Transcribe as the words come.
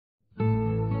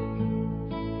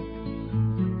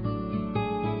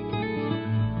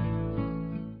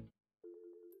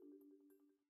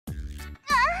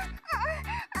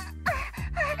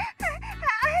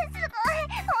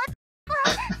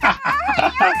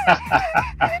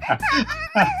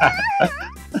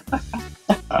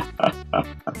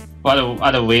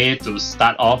What a way to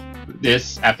start off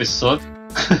this episode.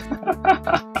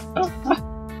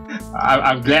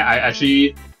 I'm glad I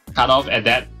actually cut off at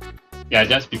that. Yeah,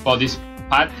 just before this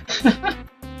part.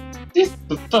 This is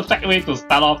the perfect way to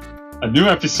start off a new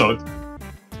episode.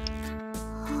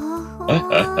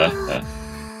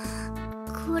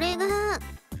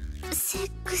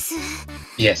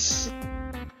 Yes.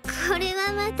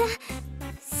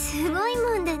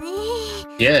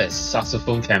 Yes,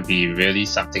 saxophone can be really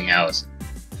something else.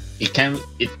 It can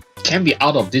be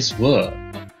out of this world.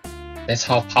 That's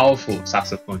how powerful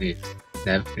saxophone is.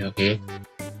 Okay,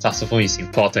 saxophone is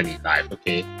important in life.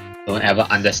 Okay, don't ever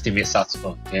underestimate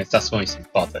saxophone. Okay, saxophone is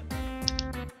important.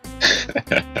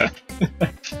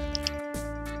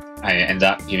 I end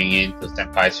up giving in to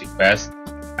Senpai's request.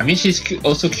 I mean, she's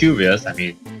also curious. I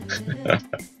mean,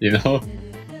 you know.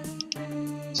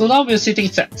 So now we're sitting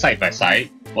side by side,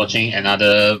 watching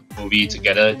another movie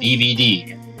together,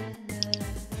 DVD.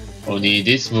 Only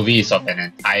this movie is of an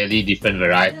entirely different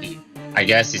variety. I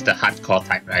guess it's the hardcore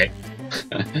type, right?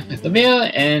 The male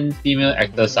and female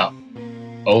actors are...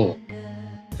 Oh,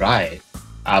 right.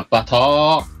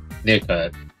 Buttock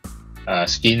naked.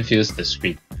 Skin fills the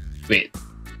screen. Wait,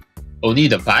 only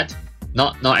the butt?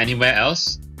 Not anywhere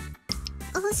else?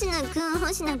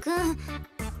 Hoshina-kun,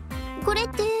 これっ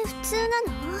て普通な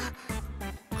の？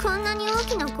こんなに大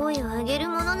きな声を上げる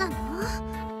ものなの？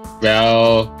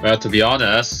 Well, to be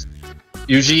honest,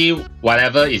 usually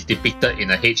whatever is depicted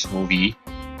in a H movie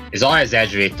is all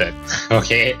exaggerated.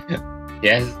 Okay?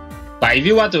 Yes. But if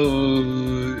you want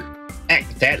to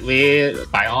act that way,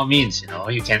 by all means, you know,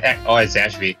 you can act all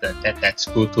exaggerated. That's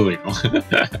cool too, you know.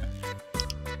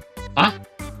 Huh?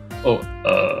 Oh,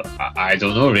 I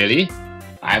don't know really.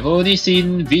 I've only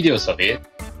seen videos of it.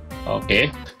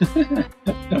 Okay.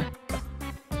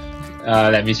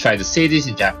 Let me try to say this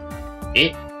in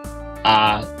Japanese.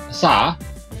 さあ、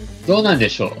どうなんで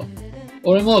しょう？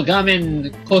俺も画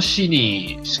面越し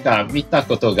にしか見た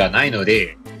ことがないの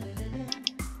で、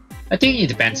I think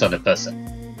it depends on the person.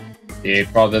 They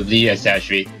probably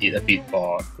exaggerate it a bit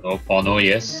for, you know, porno,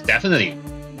 yes, definitely.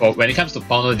 But when it comes to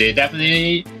porno, they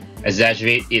definitely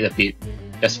exaggerate it a bit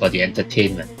just for the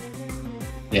entertainment.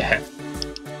 Yeah.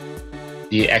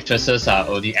 The actresses are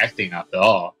only acting after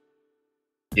all.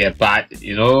 Yeah, but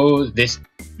you know, they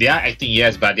are acting,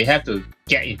 yes, but they have to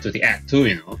get into the act too,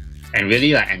 you know, and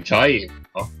really like enjoy it. You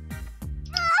know?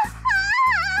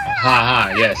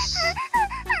 Haha, yes.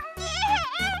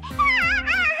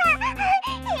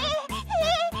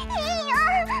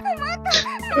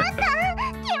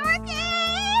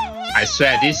 I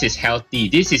swear, this is healthy.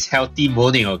 This is healthy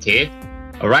moaning, okay?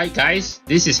 Alright, guys,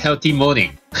 this is healthy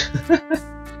moaning.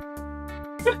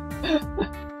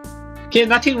 Okay,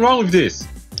 nothing wrong with this.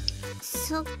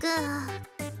 そっか、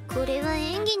これは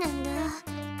演技なんだ。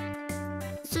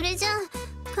それじゃあ、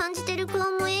感じてる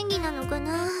顔も演技なのか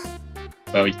な？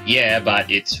 Well, yeah, but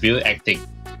it's real acting.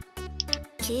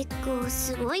 結構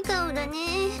すごい顔だね。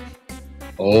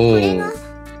Oh. これが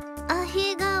ア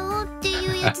ヘ顔って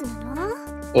いうやつなの？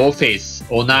 O face,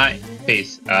 Ona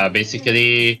face.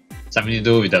 Basically something to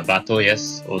do with the bato,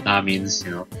 yes. Ona means,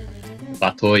 you know,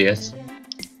 bato, yes.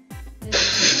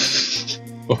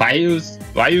 Why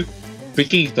are you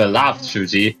freaking to laugh,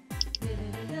 Shuuji?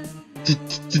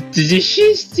 Did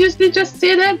she seriously just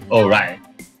say that? Oh right.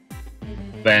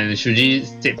 When Shuuji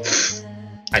said,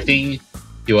 I think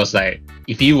he was like,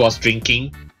 if he was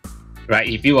drinking, right?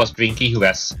 If he was drinking, he would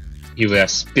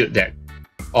have spilled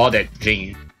all that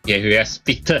drink. Yeah, he would have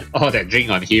spitted all that drink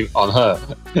on her.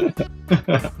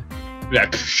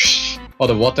 Like, all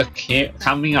the water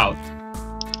coming out.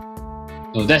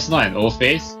 No, that's not an old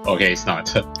face. Okay, it's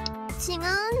not. 違うんだ。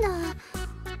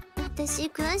私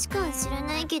詳しくは知ら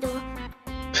ないけど、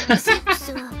セック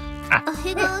スはア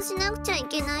ヘ顔しなくちゃい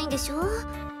けないんでしょ？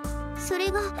そ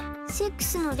れがセック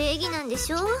スの礼儀なんで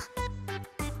しょ？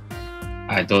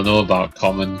 I don't know about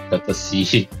common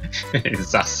courtesy in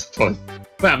saxophone.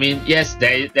 But I mean, yes,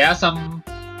 there are some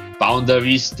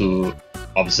boundaries to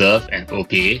observe and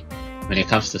obey when it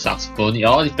comes to saxophone. It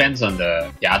all depends on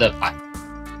the other part.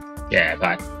 Yeah,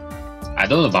 but I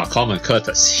don't know about common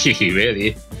courtesy,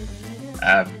 really.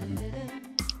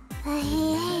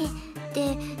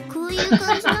 で、こういう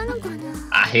感じなのかな？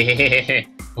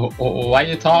 Why are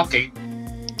you talking?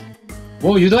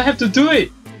 Oh, you don't have to do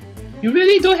it! You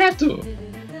really don't have to!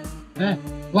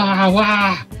 わ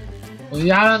ー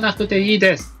やらなくていい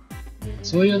です。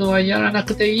そういうのはやらな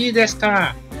くていいですか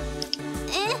ら。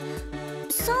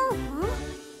そう？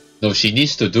 No, she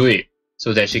needs to do it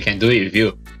so that she can do it with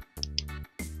you.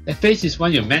 That face is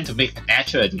one you're meant to make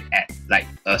naturally at, like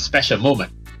a special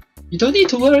moment. You don't need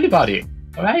to worry about it,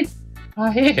 alright?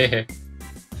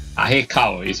 Hey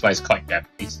cow is why it's called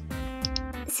Japanese.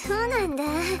 そうなんだ。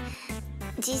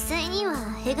実際には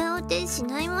ヘ顔ってし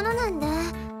ないものなんだ。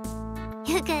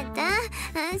よかった。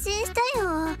安心した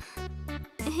よ。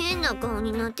変な顔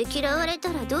になって嫌われ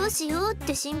たらどうしようっ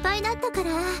て心配だったから。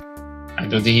I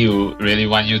don't think you really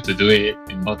want you to do it,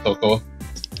 Touko.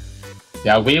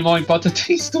 There are way more important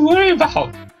things to worry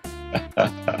about.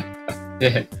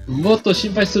 もっと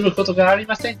心配することがあり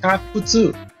ませんか、普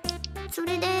通。そ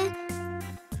れで、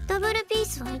ダブルピー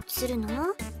スはいつするの？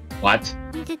 What?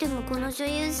 見ててもこの女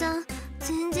優さん、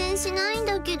全然しないん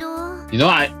だけど。You know,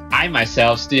 I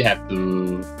myself still have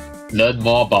to learn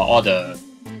more about all the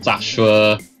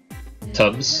sexual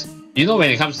terms. You know,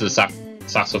 when it comes to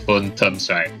saxophone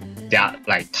terms, right? There are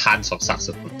like tons of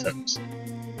saxophone terms.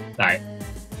 Like,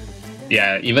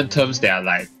 yeah, even terms that are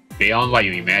like beyond what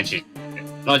you imagine.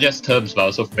 Not just terms, but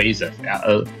also phrases.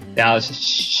 There are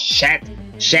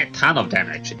shed ton of them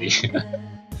actually.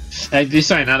 Like this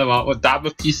one, another one. Oh,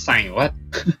 double peace sign. What?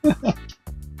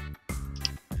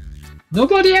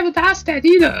 Nobody ever does that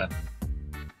either.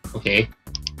 Okay.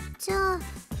 じゃあ、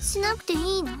しなくて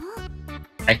いいの?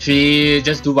 Actually,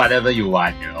 just do whatever you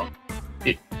want, you know.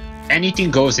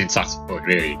 Anything goes in saxophone,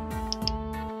 really.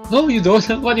 No, you don't.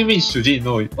 What do you mean, Shuuji?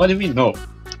 No. What do you mean, no?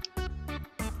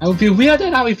 I would be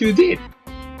weirded out if you did.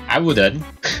 I wouldn't.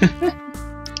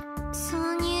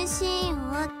 挿入シーン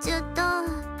終わっちゃった。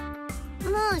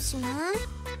もうしない?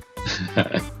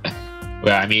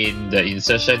 Well, I mean, the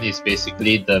insertion is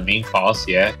basically the main course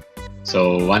here.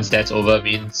 So once that's over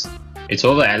means it's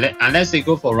over unless they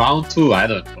go for round 2, I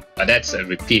don't know. But that's a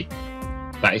repeat.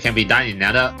 But it can be done in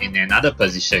another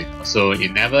position, so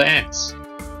it never ends.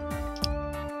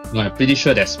 No, I'm pretty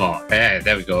sure there's more. Yeah,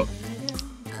 there we go.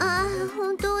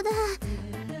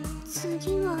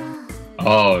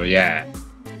 Oh yeah.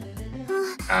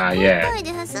 Yeah.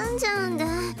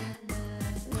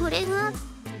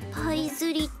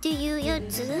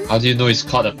 How do you know it's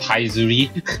called a paizuri?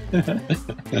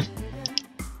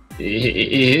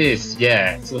 It is,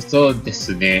 yeah. So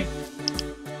desu ne.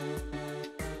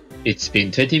 It's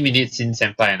been 20 minutes since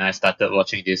Senpai and I started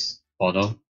watching this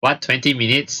porno. What, 20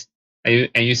 minutes?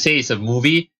 And you say it's a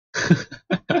movie?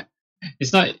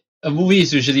 It's not. A movie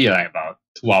is usually like about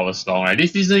 2 hours long, right?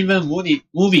 This isn't even a movie.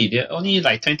 They're only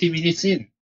like 20 minutes in.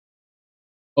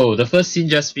 Oh, the first scene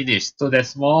just finished, so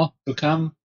there's more to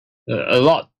come.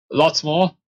 Lots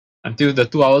more until the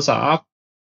 2 hours are up.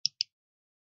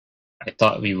 I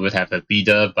thought we would have a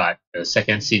breather, but the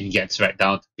second scene gets right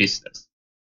down to business.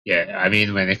 Yeah, I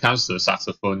mean, when it comes to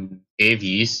saxophone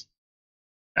AVs,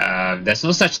 there's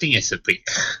no such thing as a break.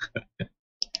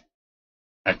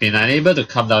 I've been unable to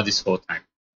calm down this whole time.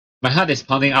 My heart is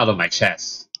pounding out of my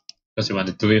chest. Because you want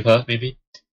to do with her, maybe?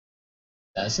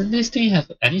 Doesn't this thing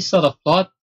have any sort of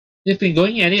plot? You've been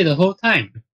going at it the whole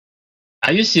time.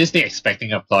 Are you seriously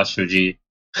expecting a plot, Shuuji?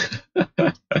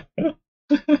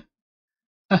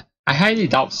 I highly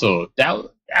doubt so.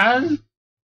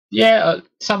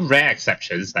 Some rare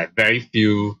exceptions, like very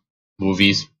few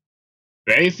movies,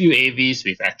 very few AVs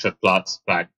with actual plots,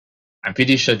 but I'm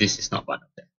pretty sure this is not one of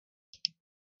them.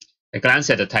 I glanced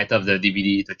at the title of the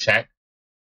DVD to check.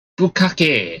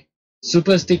 Bukake!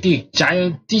 Super Sticky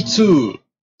Giant Titsu!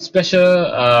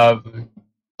 Special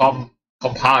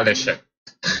compilation.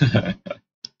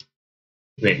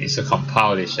 Wait, it's a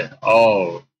compilation.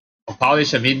 Oh,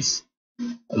 compilation means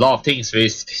a lot of things,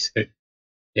 basically.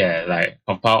 Yeah, like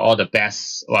compile all the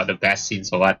best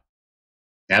scenes or what.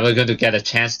 Never going to get a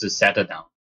chance to settle down.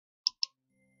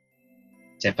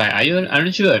 Senpai,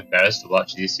 aren't you embarrassed to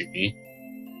watch this with me?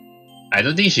 I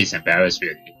don't think she's embarrassed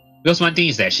really. Because one thing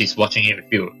is that she's watching it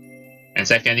with you. And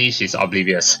secondly, she's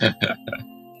oblivious. But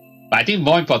I think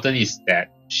more important is that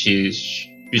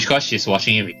because she's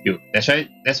watching it with you. That's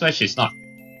why she's not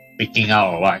freaking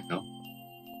out or what, you know.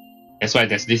 That's why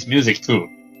there's this music too.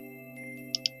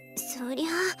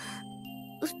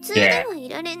 Yeah.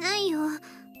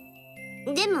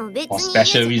 For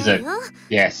special reason.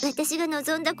 Yes. Maybe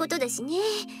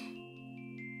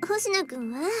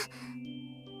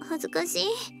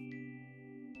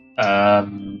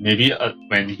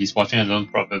when he's watching alone,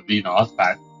 probably not.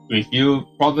 But with you,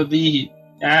 probably,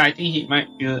 yeah, I think he might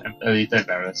feel a little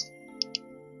embarrassed.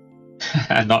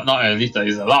 not a little,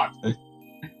 it's a lot.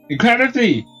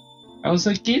 Incredibly, I was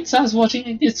against us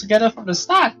watching this together from the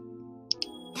start.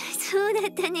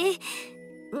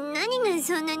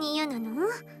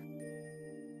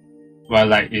 Well,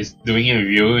 like, it's doing it with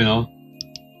you, you know.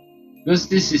 Because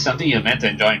this is something you're meant to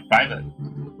enjoy in private.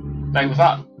 Like,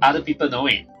 without other people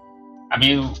knowing. I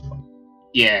mean,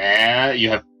 yeah, you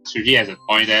have Shuuji as a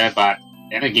point there, but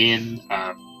then again,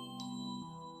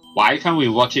 why can't we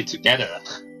watch it together?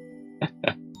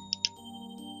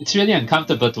 It's really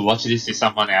uncomfortable to watch this with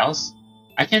someone else.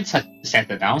 I can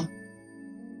settle down.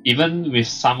 Even with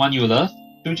someone you love,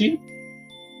 Shuuji?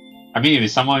 I mean, if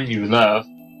it's someone you love,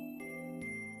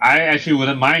 I actually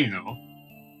wouldn't mind, you know.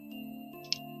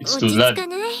 It's to learn.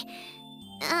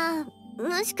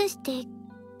 もしかして我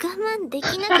慢で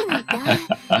きなくなった？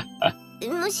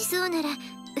もしそうなら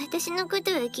私のこ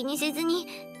とは気にせずに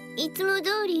いつも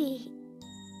通り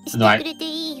してくれて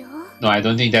いいよ。No, I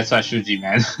don't think that's what Shuuji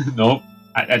meant. Nope.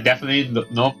 I definitely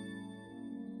nope.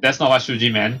 That's not what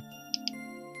Shuuji meant.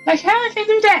 Like how I can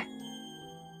do that?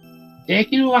 で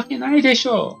きるわけないでし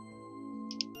ょ。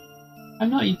I'm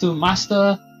not into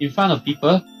master in front of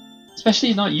people,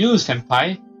 especially not you,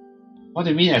 senpai. What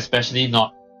do you mean, especially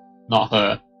not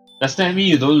her? Does that mean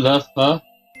you don't love her?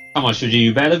 Come on, Shuuji,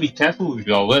 you better be careful with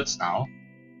your words now.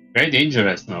 Very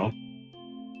dangerous, no?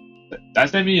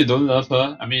 Does that mean you don't love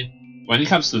her? I mean, when it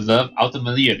comes to love,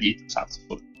 ultimately it leads to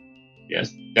successful.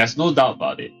 Yes, there's no doubt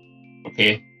about it.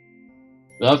 Okay?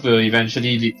 Love will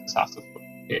eventually lead to successful.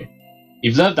 Okay?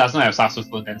 If love does not have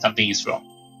successful, then something is wrong.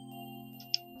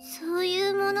 そうい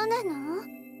うものなの?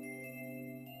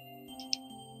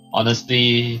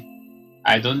 Honestly,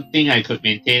 I don't think I could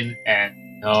maintain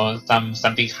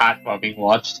something hard while being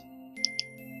watched.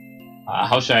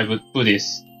 How should I put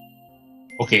this?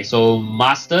 Okay, so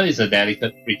master is a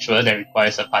delicate ritual that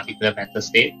requires a particular mental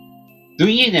state.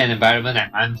 Doing it in an environment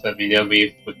I'm unfamiliar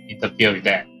with would interfere with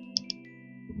that.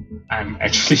 I'm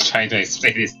actually trying to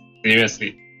explain this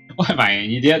seriously. Why am I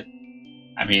an idiot?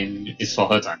 I mean, it's for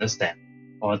her to understand,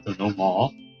 for her to know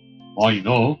more. More you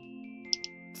know.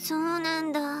 そうな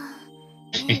んだ。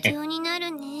勉強にな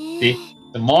るね。See,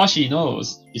 the more she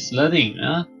knows, she's learning,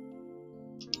 huh?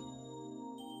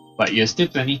 But you're still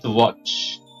planning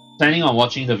on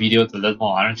watching the video to learn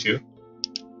more, aren't you?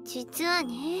 実は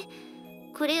ね、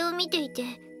これを見ていて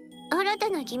新た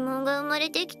な疑問が生まれ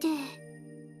てきて。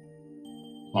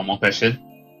One more question?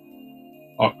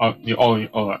 I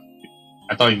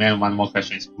thought you meant one more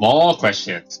question. More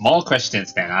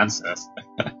questions than answers.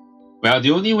 Well,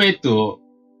 the only way to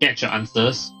get your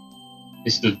answers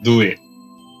is to do it.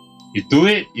 You do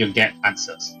it, you get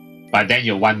answers. But then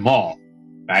you want more,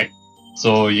 right?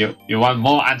 So you want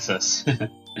more answers.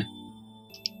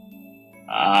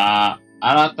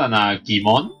 新たな疑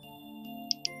問?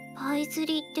 パイ釣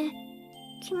りって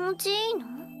気持ちいいの?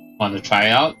 Want to try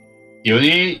out?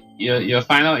 You'll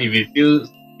find out if it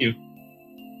feels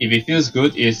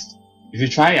good is if you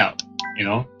try out, you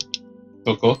know,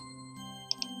 Touko.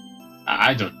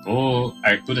 I don't know.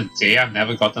 I couldn't say. I've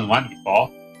never gotten one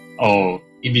before. Oh,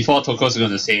 before Touko's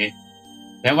gonna say,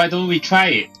 then why don't we try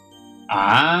it?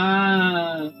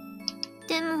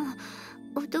 でも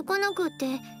男の子って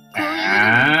こういうの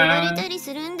に憧れたり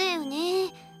するんだよ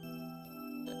ね。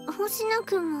星名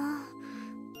くんも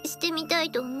してみた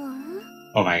いと思う?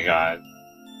 Oh my god.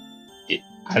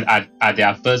 Are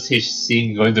their first hitch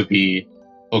scene going to be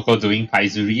Touko doing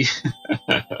paizuri?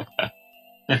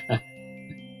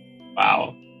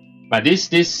 Wow. But this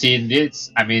scene,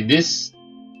 this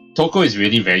Touko is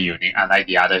really very unique, unlike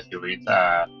the other heroines,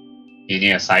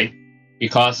 Nene aside,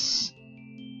 because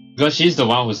she's the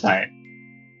one who's like,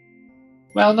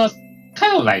 well, not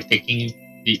kind of like taking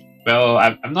the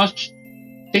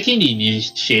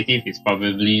initiative is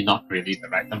probably not really the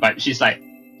right term, but she's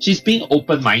being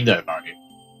open-minded about it.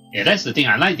 Yeah, that's the thing.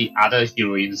 Unlike the other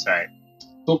heroines, right,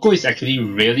 Touko is actually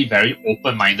really very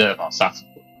open-minded about success.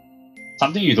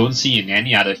 Something you don't see in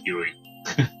any other heroine.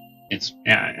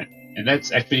 And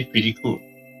that's actually pretty cool.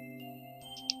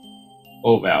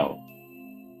 Oh well,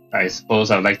 I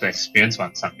suppose I'd like to experience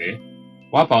one someday.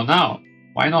 What about now?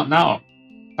 Why not now?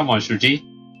 Come on, Shuuji.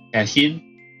 A hint.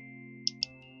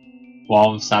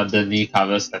 Warmth suddenly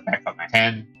covers the back of my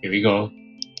hand. Here we go.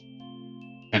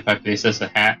 Senpai places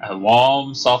a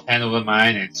warm, soft hand over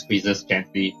mine and squeezes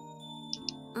gently.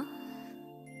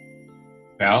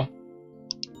 Well,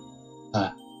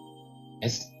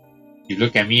 yes. You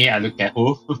look at me, I look at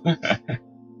who?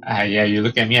 Yeah, you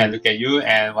look at me, I look at you,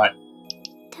 and what?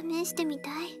 試してみた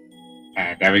い.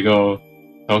 And there we go.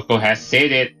 Touko has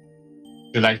said it.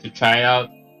 Would you like to try out?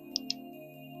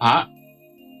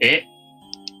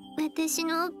 私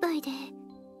のおっぱいで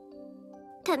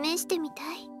試してみた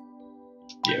い.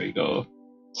 Here we go.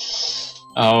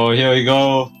 Oh, here we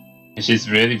go. And she's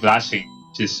really blushing.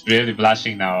 She's really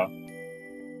blushing now.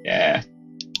 Yeah.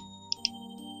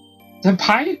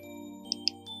 Senpai?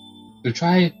 To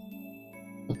try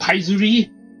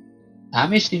paizuri?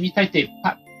 試してみたいって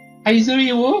パイズ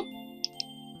リを?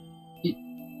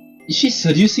 Is she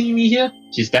seducing me here?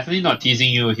 She's definitely not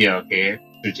teasing you here, okay,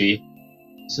 Shuji.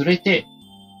 それって、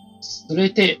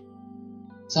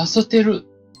誘ってる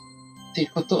って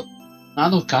ことな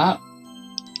のか?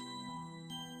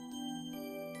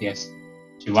 Yes,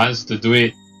 she wants to do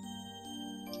it.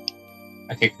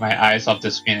 I take my eyes off the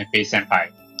screen and face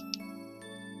Senpai.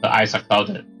 Her eyes are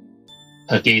clouded.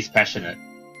 Her gaze passionate.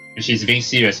 And she's being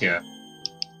serious here.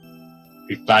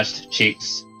 With flushed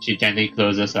cheeks, she gently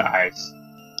closes her eyes.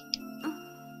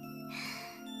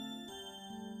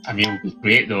 I mean, it would be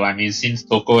great though. I mean, since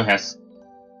Touko has...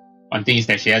 One thing is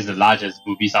that she has the largest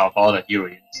boobies out of all the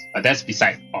heroines. But that's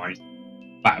beside the point.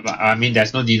 But I mean,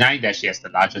 there's no denying that she has the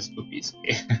largest boobies.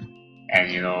 Okay?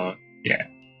 And you know, yeah.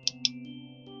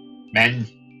 Men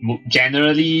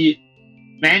generally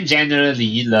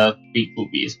love big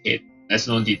boobies. Okay? There's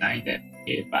no denying that.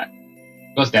 Okay? But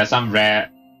because there are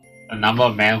a number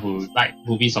of men who like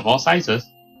boobies of all sizes.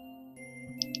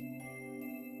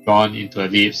 Gone into her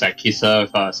lips, I kiss her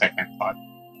for a second thought.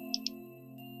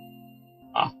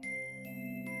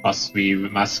 Because we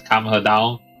must calm her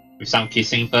down with some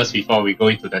kissing first before we go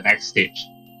into the next stage.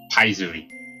 Paizuri.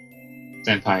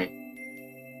 Senpai.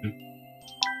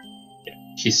 Yeah,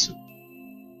 kiss.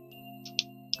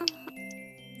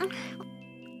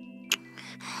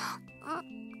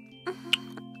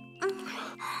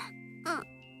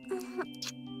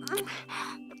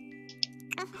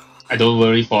 I don't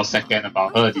worry for a second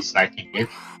about her disliking it.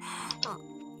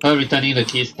 Her returning the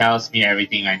kiss tells me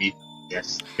everything I need.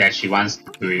 Yes, that she wants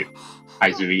to do it.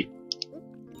 Paizuri.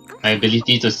 My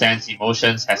ability to sense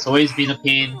emotions has always been a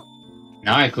pain.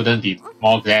 Now I couldn't be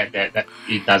more glad that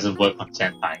it doesn't work on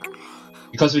Senpai.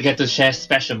 Because we get to share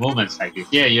special moments like this.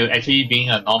 Yeah, you're actually being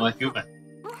a normal human.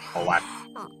 Or what?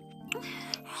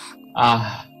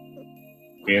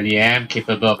 Really am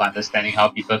capable of understanding how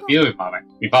people feel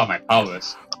without my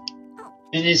powers.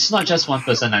 And it's not just one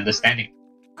person understanding.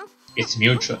 It's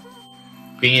mutual.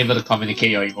 Being able to communicate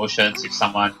your emotions with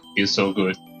someone feels so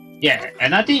good. Yeah,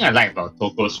 another thing I like about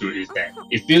Touko's route is that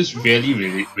it feels really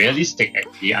realistic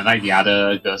actually, unlike the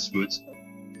other girls' routes.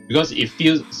 Because it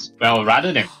feels, well,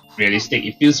 rather than realistic,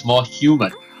 it feels more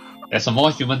human. There's a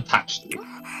more human touch to it.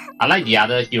 Unlike the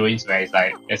other heroines where it's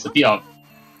like,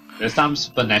 there's some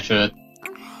supernatural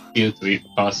feel to it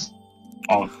because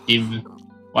of him.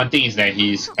 One thing is that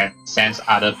he can sense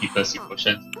other people's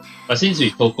emotions. But since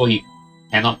with Touko, he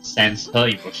cannot sense her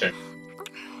emotion.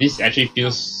 This actually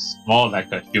feels more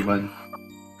like a human.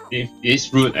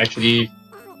 This route actually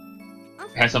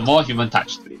has a more human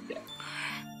touch to it. Yeah.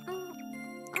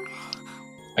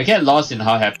 I get lost in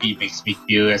how happy it makes me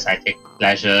feel as I take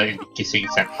pleasure in kissing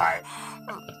Senpai.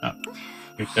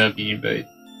 Future being able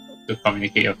to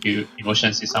communicate your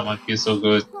emotions with someone feels so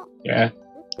good. Yeah.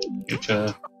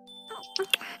 Future.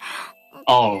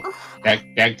 Oh,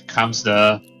 there comes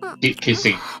the deep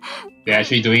kissing. They're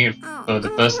actually doing it for the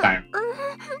first time.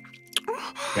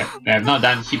 They have not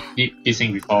done deep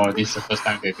kissing before. This is the first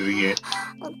time they're doing it.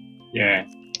 Yeah.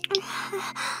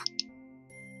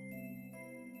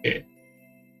 Okay.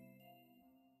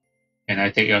 Can I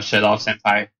take your shirt off,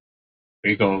 Senpai?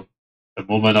 Here we go. The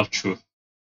moment of truth.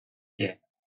 Yeah.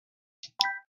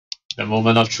 The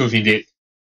moment of truth indeed.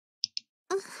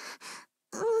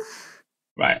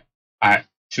 Right.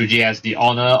 Shuuji has the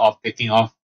honor of taking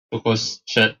off Touko's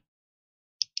shirt.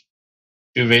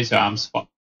 You raise your arms up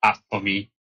for me.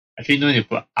 Actually, no need to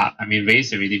put up. I mean,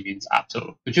 raise already means up.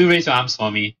 So, could you raise your arms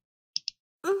for me?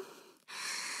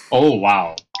 Oh,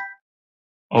 wow.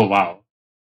 Oh, wow.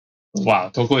 Wow,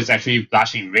 Touko is actually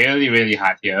blushing really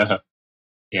hard here.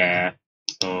 Yeah,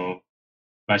 so...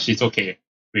 But she's okay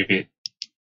with it.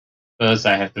 First,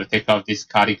 I have to take off this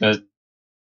cardigan.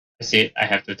 I said I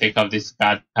have to take off this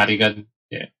cardigan.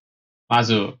 Yeah.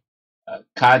 Mazu,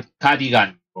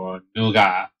 cardigan or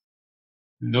nuga.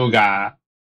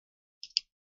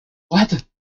 What?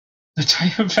 The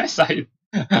giant breast side.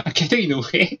 I'm getting in the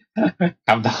way.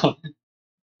 Calm down.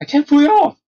 I can't pull it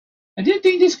off. I didn't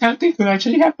think this kind of thing could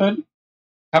actually happen.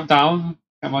 Calm down.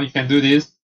 Come on, you can do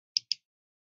this.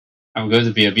 I'm going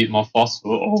to be a bit more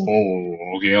forceful.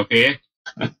 Oh, okay.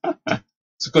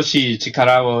 少し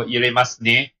力を入れます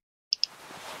ね.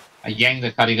 I yank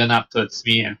the cardigan up towards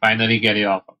me and finally get it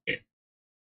off. Okay.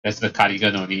 That's the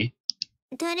cardigan only.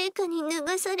 誰かに脱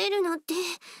がされるのって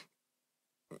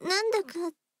なんだ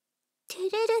か照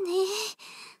れる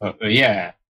ね。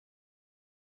Yeah.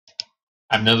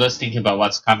 I'm nervous thinking about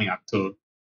what's coming up too.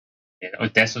 Yeah,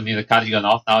 that's only the cardigan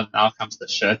off. Now comes the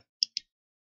shirt.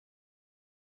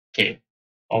 Okay.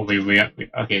 Oh,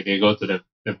 okay, they go to the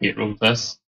bedroom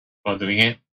first for doing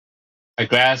it. I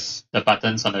grasp the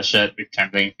buttons on the shirt with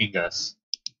trembling fingers.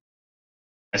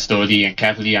 I slowly and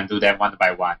carefully undo them one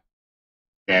by one.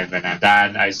 Then when I'm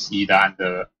done, I see the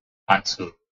under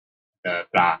pantsu, the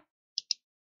bra.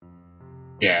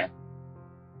 Yeah.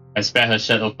 I spread her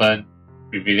shirt open,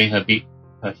 revealing her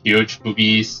huge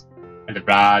boobies, and the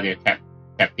bra they're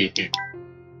captive in.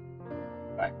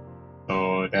 Right.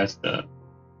 So that's the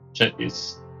shirt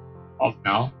is off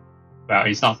now. Well,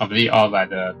 it's not completely off, but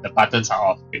the buttons are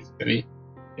off basically.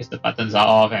 Yes, the buttons are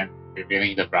off and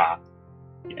revealing the bra.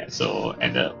 Yeah, so,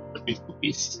 and the big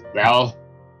boobies. Well,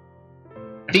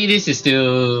 I think this is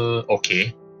still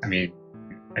okay. I mean,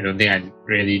 I don't think I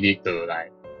really need to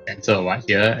like censor what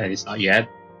here, at least not yet.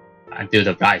 Until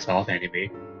the bra is off anyway.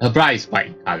 Her bra is white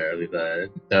in color with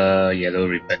the yellow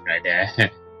ribbon right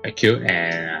there. Quite cute,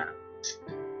 and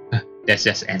that's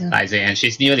just analyzing. And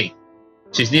she's kneeling.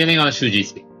 She's kneeling on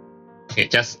Shuuji's feet. Okay,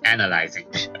 just analyzing.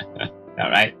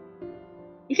 Alright.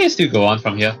 You can still go on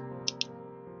from here.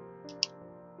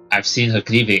 I've seen her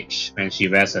cleavage when she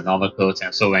wears her normal clothes,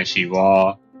 and so when she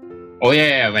wore... Oh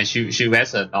yeah, when she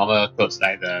wears her normal clothes,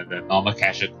 like the normal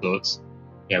casual clothes.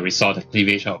 Yeah, we saw the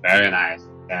cleavage. Oh, very nice.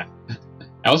 Yeah.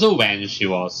 And also when she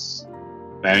was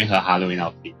wearing her Halloween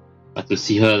outfit. But to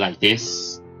see her like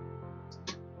this...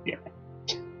 Yeah.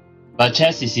 But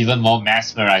chest is even more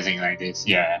mesmerizing like this,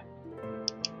 yeah.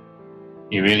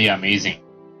 It's really amazing.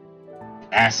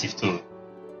 Massive too.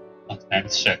 Not to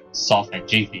mention, soft and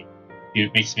jiggly.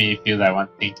 It makes me feel like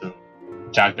wanting to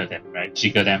juggle them, right?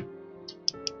 Jiggle them.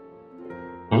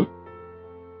 Huh?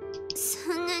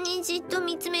 そんなにじっと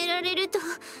見つめられると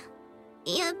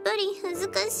やっぱり恥ず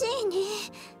かしいね。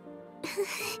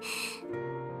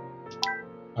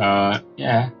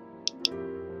Yeah.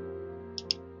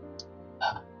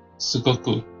 すご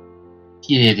く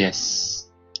綺麗で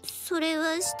す。それ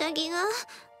は下着が、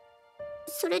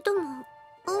それとも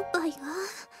おっぱいが。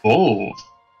Both.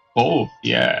 Both,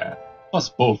 yeah. What's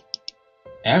both?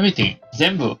 Everything.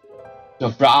 全部。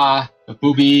Your bra, your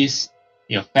boobies,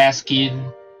 your fair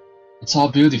skin. It's all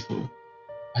beautiful.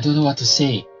 I don't know what to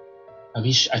say. I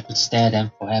wish I could stare at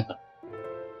them forever.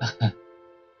 あ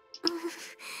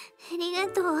りが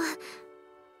と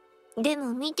う。で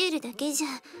も見てるだけじゃ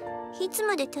いつ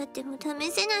まで経っても試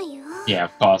せないよ。Yeah,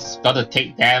 of course. Gotta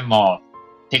take them off.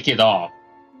 Take it off.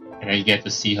 And then you get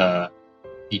to see her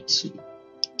Itsu.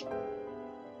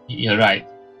 You're right.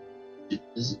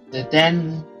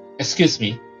 Then, excuse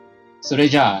me. それ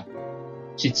じゃあ、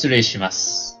失礼しま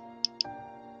す。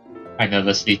I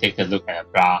nervously take a look at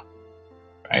her bra.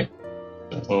 Right?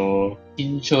 So,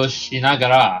 緊張しなが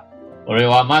ら、俺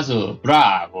はまずブ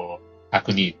ラを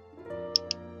確認。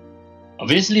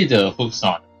Obviously, the hook's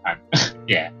not.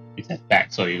 Yeah, it's at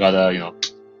back, so you gotta,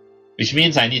 which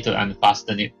means I need to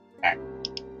unfasten it back.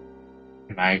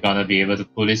 Am I gonna be able to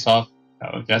pull this off?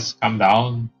 I'll just come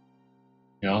down,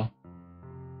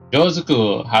 上手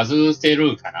く外せ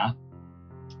るかな?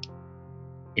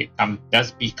 Okay,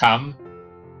 just be calm.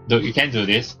 You can do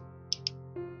this.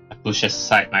 I push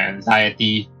aside my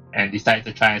anxiety and decide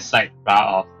to try and slide the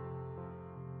bra off.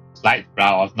 Slide the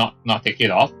bra off, not take it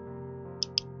off.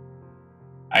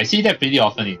 I see that pretty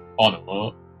often in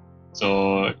porno,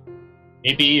 so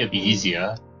maybe it'll be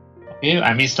easier. Okay,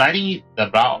 I mean sliding the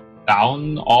bra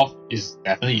down off is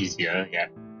definitely easier, yeah.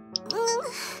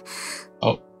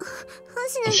 Oh.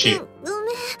 Oh shit. ご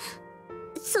めん。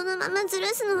そのままずら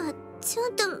すのはちょ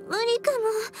っと無理かも。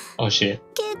Oh shit.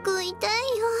 結構痛いよ。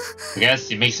I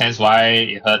guess it makes sense why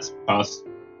it hurts because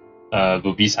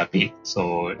boobies are big,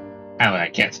 so kind of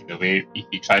like gets in the way if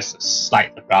he tries to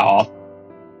slide the bra off.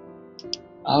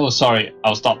 Oh, sorry,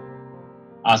 I'll stop.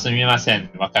 すみません、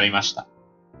わかりました。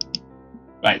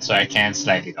Right, so I can't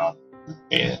slide it off.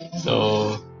 Okay,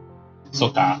 so そ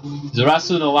うか。ずら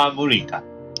すのは無理か。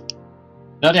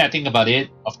Now that I think about it,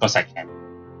 of course I can.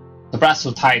 The bra's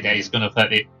so tight that it's gonna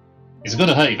hurt it. It's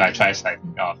gonna hurt if I try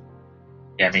sliding it off.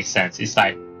 Yeah, it makes sense. It's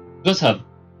like, because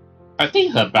I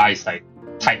think her bra is like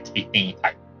tight fitting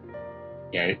tight.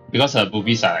 Yeah, because her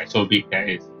boobies are like so big that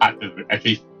it's hard to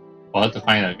actually for her to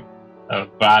find a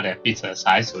bra that fits her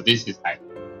size. So this is like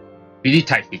really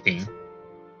tight fitting.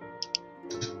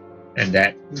 And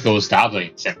that goes double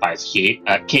in Senpai's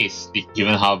case,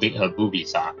 given how big her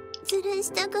boobies are. ずら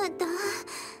したかった。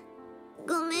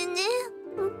ごめんね。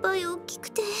おっぱい大きく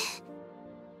て。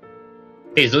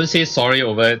Hey, don't say sorry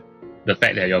over the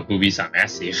fact that your boobies are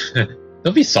massive.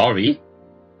 Don't be sorry.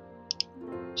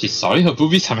 She's sorry her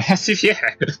boobies are massive, yeah.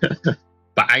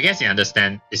 But I guess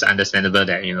it's understandable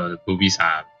that, the boobies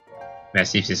are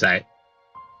massive. It's like,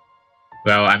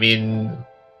 well, I mean,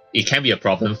 it can be a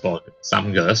problem for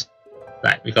some girls.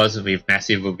 Like, because with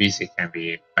massive boobies, it can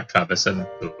be quite troublesome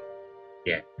to,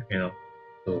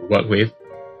 to work with.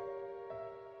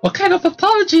 What kind of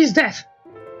apology is that?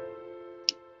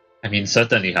 I mean,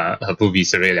 certainly her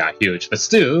boobies really are huge, but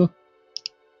still,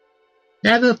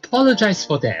 never apologize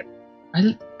for that.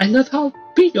 I love how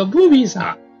big your boobies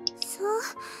are.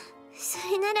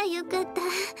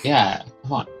 Yeah,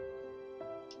 come on.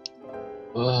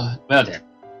 Well then,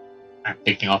 I'm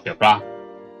taking off your bra.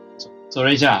 そ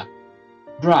れじゃあ、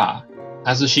bra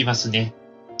外しますね。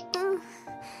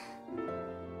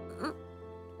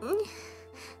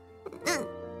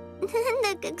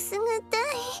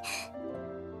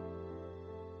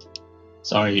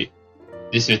Sorry,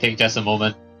 this will take just a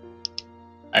moment.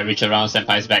 I reach around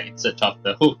Senpai's back in search of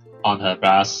the hook on her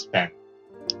brass band.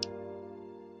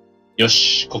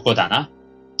 Yosh, ここだな。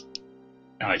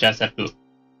Now I just have to...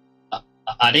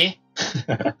 あれ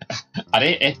あ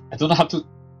れ I don't know how to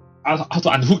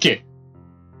unhook it.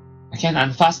 I can't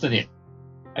unfasten it.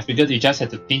 I figured you just had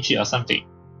to pinch it or something.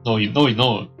 No, you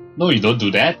don't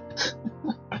do that.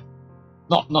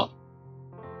 Not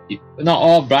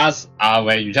all bras are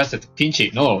where you just have to pinch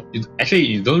it. No, actually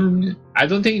you don't. I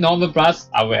don't think normal bras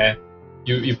are where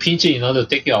you pinch it in order to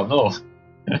take it off. No.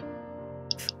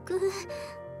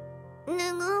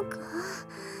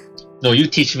 No, you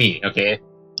teach me, okay?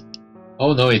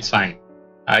 Oh no, it's fine.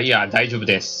 Yeah, 大丈夫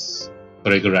です。こ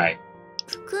れぐらい。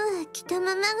服は着た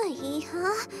ままがいい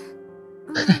派。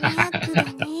マニアックだ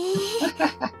ね。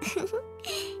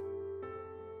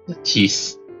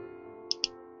Jeez.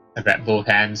 I wrap both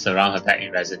hands around her back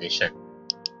in resignation.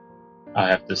 I'll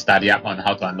have to study up on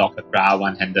how to unlock the bra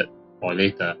one-handed or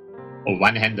later. Oh,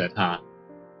 one-handed, huh?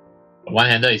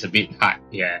 One-handed is a bit hard,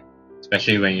 yeah.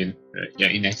 Especially when you're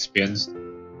inexperienced.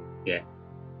 Yeah.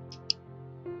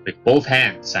 With both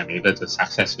hands, I'm able to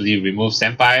successfully remove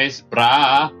Senpai's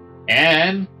bra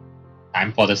and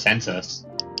time for the sensors.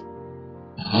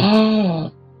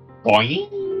 Boing!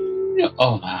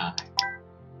 Oh my.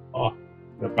 Oh,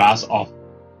 the bra's off.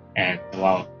 And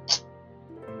wow.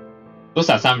 Those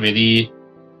are some really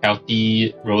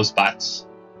healthy rosebuds.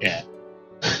 Yeah.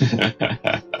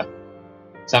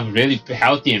 Some really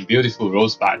healthy and beautiful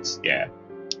rosebuds. Yeah.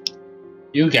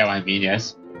 You get what I mean,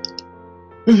 yes?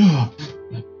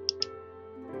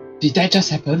 Did that just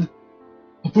happen?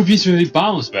 Her boobies really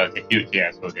bounced. Well, they're huge,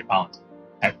 yeah, so they bounced.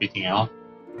 Everything else.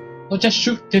 Oh, just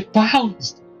shook, they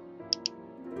bounced!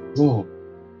 Whoa.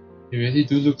 They really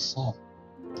do look soft.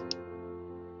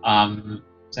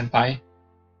 Senpai,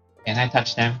 can I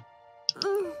touch them?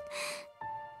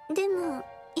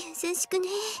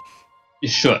 You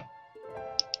should.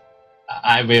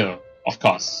 I will, of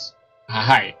course.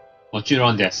 Hi, もち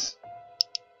ろんです。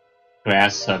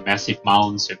Grasp her massive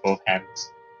mounds with both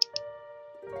hands.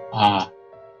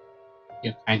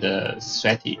 You're kinda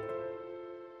sweaty.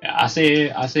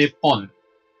 汗ポン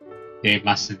出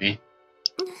ますね。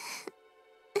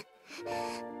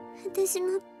私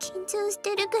も緊張し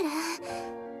てるから。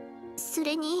そ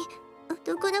れに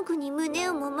男の子に胸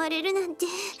を揉まれるなんて。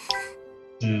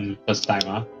First time,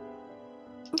 huh?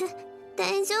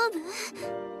 大丈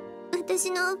夫？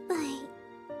私のおっぱい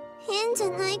変じゃ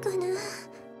ないかな。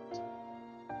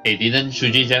Hey, didn't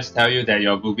Shuuji just tell you that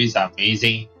your boobies are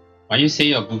amazing? Why you say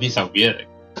your boobies are weird?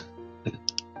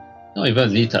 Not even a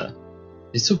little.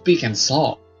 They're so big and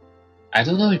soft. I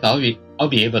don't know if I'll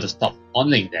be able to stop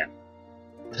fondling them.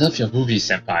 I love your boobies,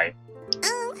 senpai.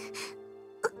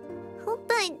 おっ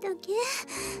ぱいだけ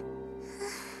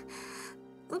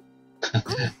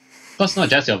Of course, not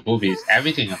just your boobies,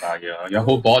 everything about you, your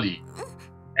whole body,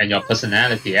 and your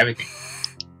personality, everything.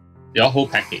 Your whole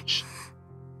package.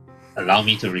 Allow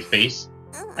me to rephrase.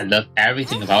 I love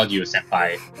everything about you,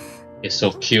 senpai. You're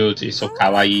so cute, you're so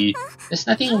kawaii. There's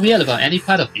nothing weird about any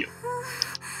part of you.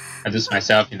 I lose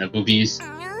myself in the boobies,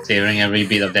 savoring every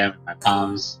bit of them in my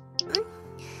palms.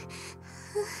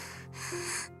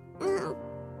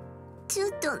 ちょ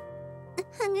っと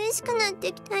激しくなっ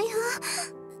てきたよ。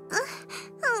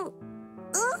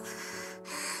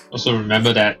Also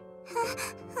remember that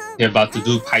you're about to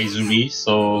do paizuri,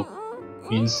 so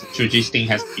means Shuuji's thing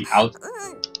has to be out.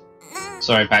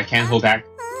 Sorry, but I can't hold back.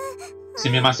 す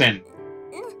みません。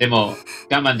でも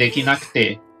我慢できなく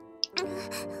て。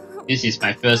This is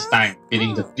my first time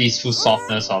feeling the blissful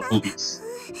softness of boobies.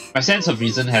 My sense of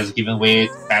reason has given way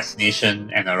to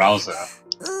fascination and arousal.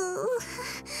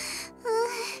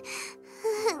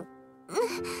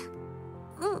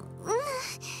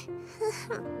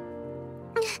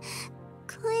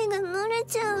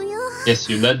 Yes,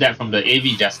 you learned that from the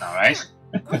AV just now, right?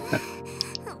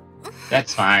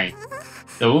 That's fine.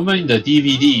 The woman in the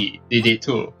DVD did it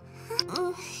too.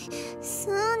 そ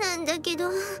うなんだけど、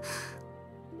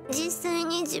実際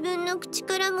に自分の口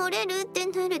から漏れるって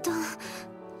なると、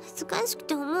ずかしく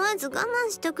て思わず我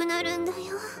慢したくなるんだよ。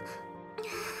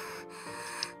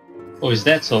Oh, is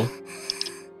that so?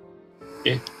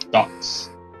 Okay, dots.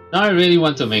 Now I really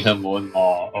want to make her moan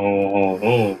more.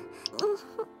 Oh.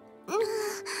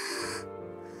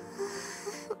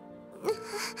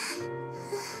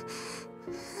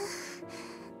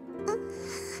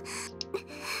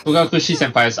 Fugakushi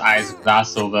senpai's eyes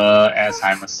glass over as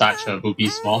I massage her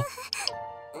boobies more.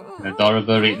 An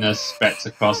adorable redness spreads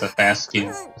across her fair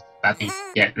skin. Starting to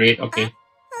get red, okay.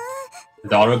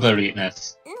 Adorable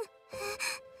redness.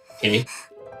 Okay.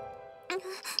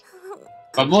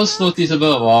 But most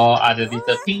noticeable of all are the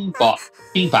little pink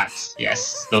buds.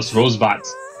 Yes, those rose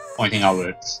buds pointing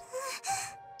outwards.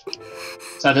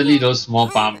 Suddenly those small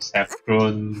bumps have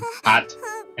grown hard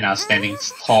and are standing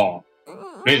tall.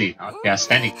 Really, they are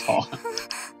standing tall.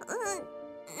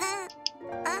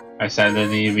 I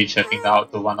silently reach a finger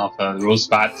out to one of her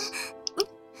rosebuds.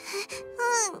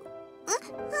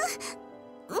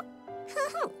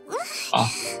 Oh,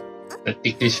 the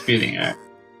ticklish feeling, right?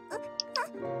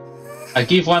 I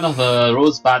give one of her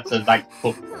rosebuds a light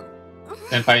poke.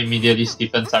 Senpai immediately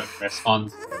stiffens up in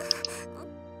response.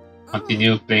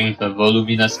 Continue playing with the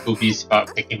voluminous boobies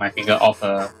without taking my finger off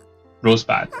her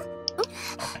rosebud.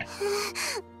 Okay.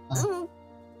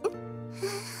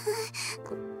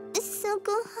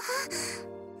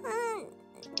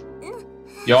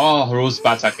 Your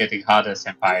rosebuds are getting harder,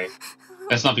 senpai.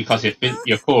 That's not because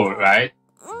you're cold, right?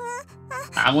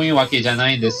 寒いわけじゃな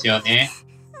いんですよね。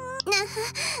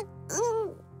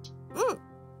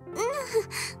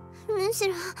むし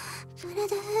ろ体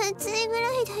熱いぐ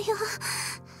らいだよ。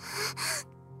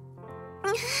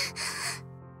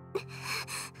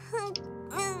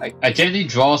I gently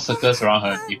draw circles around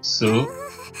her lips too.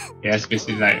 Yes,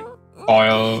 basically like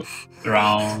coil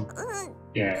around.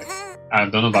 Yeah, I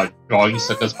don't know about drawing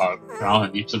circles around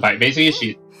her lips, but basically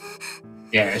she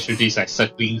is like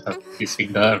circling his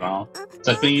finger around,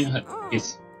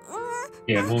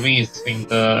 moving his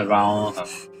finger around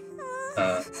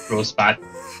her rosebud.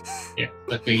 Yeah,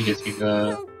 circling his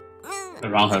finger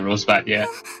around her rosebud. Yeah.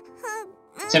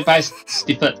 Senpai's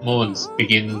stifled moans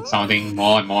begin sounding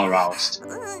more and more aroused.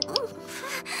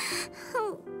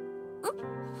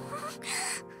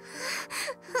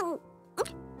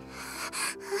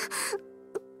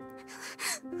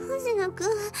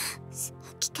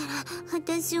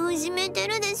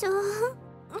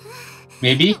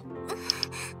 Maybe?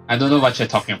 I don't know what you're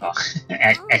talking about.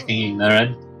 Acting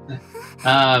ignorant.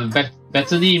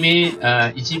 別に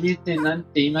いじめてなん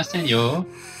ていませんよ。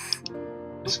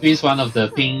Squeeze one of the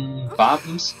pink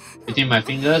bumps between my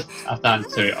fingers after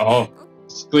answering. Oh,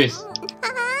 squeeze.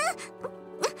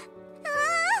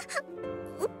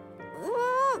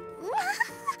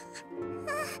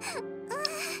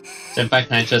 Senpai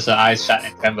clenches her eyes shut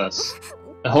and trembles.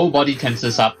 The whole body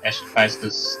tenses up as she tries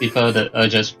to stifle the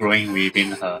urges growing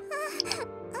within her.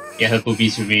 Yet her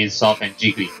boobies remain soft and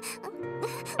jiggly.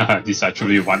 These are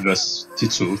truly wondrous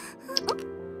titsu.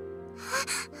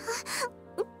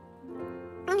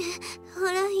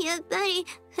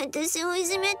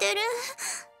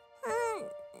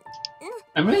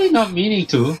 I'm really not meaning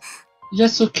to. You're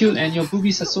just so cute and your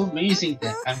boobies are so amazing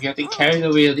that I'm getting carried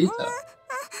away a little.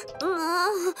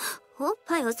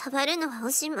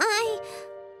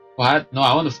 What? No,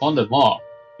 I want to fondle more.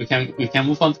 We can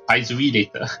move on to paizuri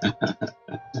later.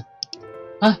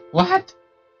 Huh? What?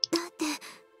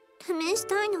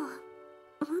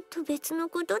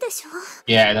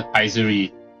 Yeah, the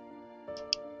paizuri.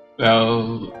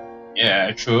 Well,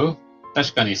 yeah, true.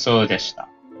 確かにそうでした。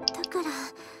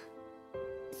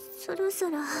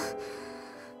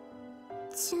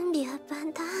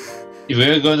If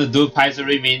we're going to do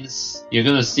paizuri means you're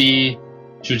going to see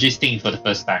Shuuji's thing for the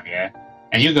first time, yeah?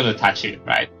 And you're going to touch it,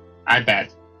 right? I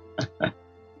bet.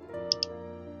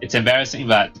 It's embarrassing,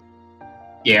 but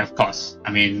yeah, of course.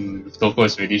 I mean, Touko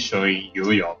is really showing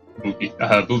you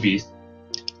her boobies.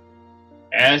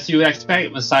 As you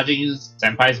expect, massaging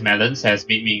Senpai's melons has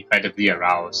made me incredibly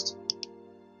aroused.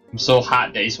 I'm so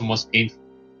hard that it's almost painful.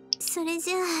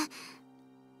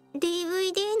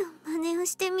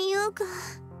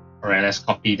 Alright, let's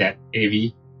copy that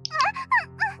AV.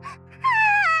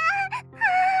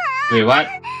 Wait, what?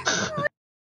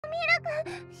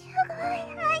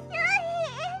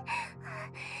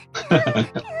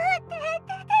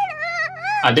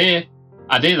 Are they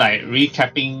like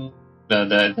recapping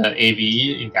the AV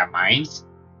in their minds?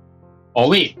 Oh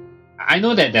wait, I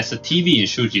know that there's a TV in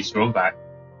Shuuji's room, but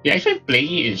they're actually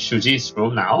playing it in Shuuji's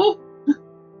room now?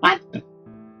 What?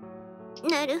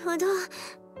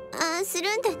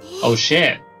 Oh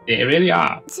shit, they really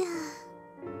are.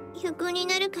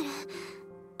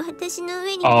 私の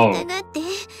上にまたがって。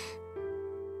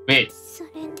Wait, それ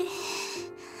で。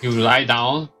you lie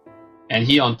down and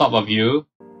he on top of you.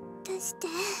 出して。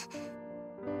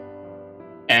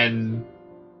And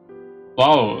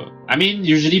wow, I mean,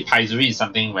 usually paizuri is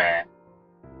something where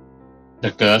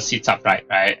the girl sits upright,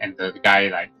 right, and the guy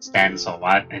like stands or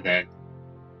what, and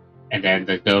then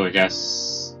the girl will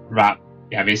just rub,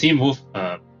 yeah, basically move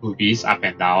her boobies up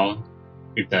and down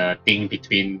with the thing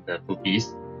between the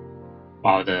boobies,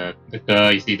 while the girl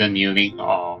is either kneeling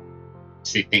or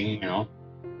sitting, you know.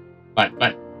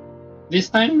 But this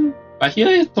time, but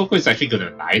here Touko is actually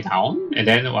gonna lie down, and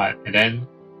then what? And then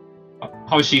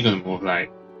how is she gonna move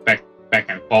like back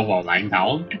and forth while lying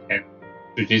down, and then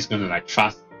Shuuji's gonna like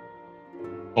thrust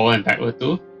forward and backward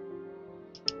too?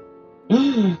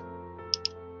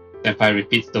 Senpai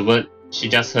repeats the word she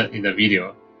just heard in the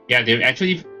video. Yeah, they're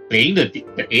actually playing the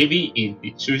AV in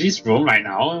Shuuji's room right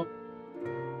now.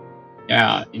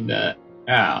 Yeah, on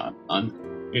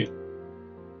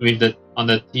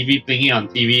the TV, playing on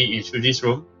TV in Shuuji's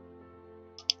room.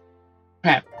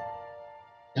 Crap,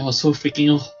 that was so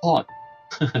freaking hot.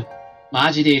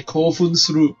 Majide kofun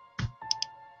suru.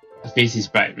 Her face is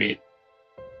bright red.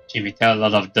 She may tell a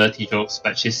lot of dirty jokes,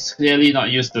 but she's clearly not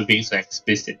used to being so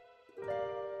explicit.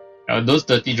 Those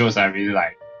dirty jokes are really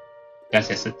like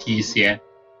just as a tease here.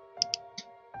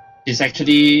 She's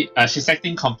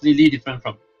acting completely different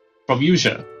from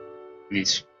usual. And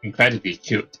it's incredibly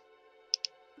cute.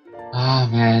 Ah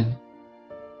man.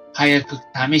 Hayaku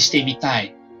tameshite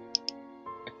mitai.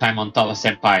 I climb on top of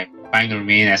Senpai, trying to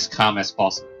remain as calm as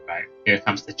possible. Right, here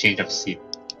comes the change of scene.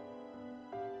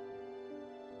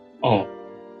 Oh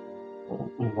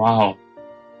wow.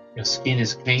 Your skin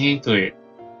is clinging to it.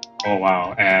 Oh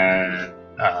wow, and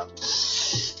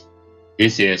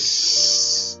this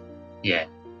is, yeah,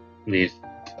 with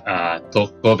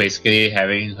Touko basically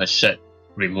having her shirt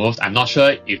removed. I'm not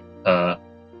sure if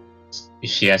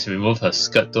she has removed her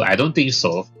skirt too. I don't think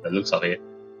so, the looks of it.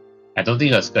 I don't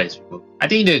think her skirt is removed. I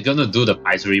think they're gonna do the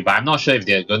paizuri, but I'm not sure if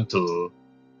they're going to,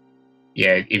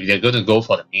 yeah, if they're gonna go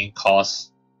for the main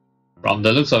course. From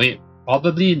the looks of it,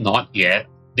 probably not yet.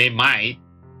 They might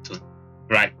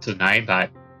tonight,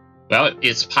 but well,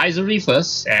 it's paizuri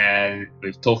first, and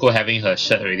with Touko having her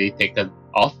shirt already taken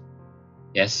off.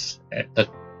 Yes,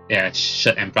 yeah,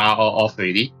 shirt and bra all off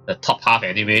already. The top half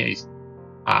anyway is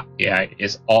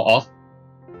all off.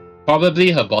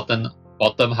 Probably her bottom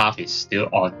half is still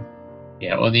on.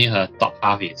 Yeah, only her top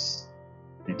half is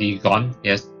really gone.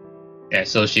 Yes. Yeah,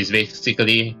 so she's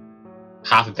basically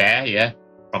half bare, yeah,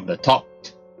 from the top.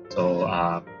 So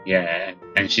yeah,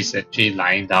 and she's actually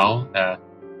lying down.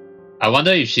 I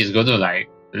wonder if she's going to like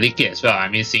lick it as well. I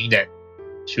mean, seeing that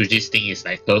Shuuji's thing is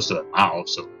like close to her mouth,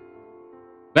 so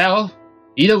well,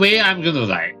 either way, I'm going to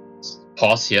like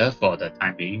pause here for the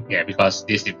time being, yeah, because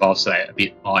this involves like a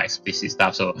bit more explicit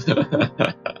stuff. So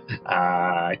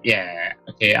yeah,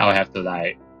 okay, I'll have to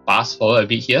like fast forward a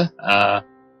bit here.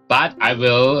 But I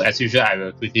will, as usual, I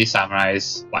will quickly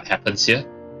summarize what happens here,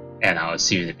 and I'll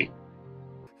see you in a bit.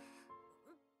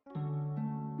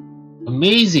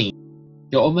 Amazing!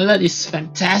 Your omelette is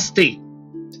fantastic,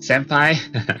 Senpai!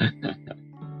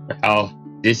 Well,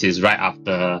 this is right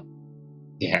after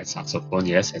they had saxophone,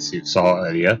 yes, as you saw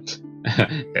earlier.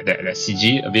 that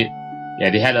CG a bit. Yeah,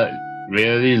 they had a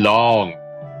really long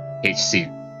H scene.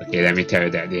 Okay, let me tell you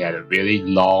that they had a really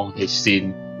long H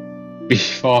scene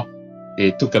before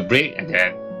they took a break, and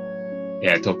then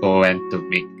yeah, Touko went to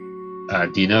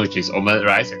make dinner, which is omelette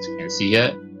rice, as you can see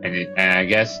here, and I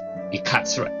guess it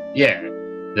cuts right. Yeah,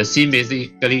 the scene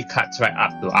basically cuts right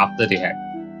up to after they had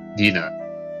dinner.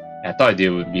 I thought they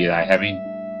would be like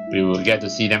we would get to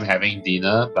see them having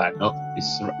dinner, but no, it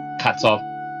cuts off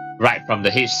right from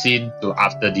the H scene to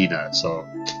after dinner. So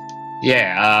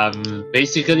yeah,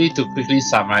 basically to quickly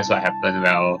summarize what happened,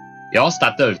 well, it all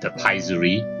started with the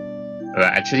paizuri.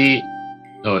 Actually,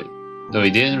 no,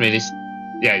 it didn't really.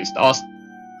 Yeah, it all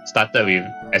started with,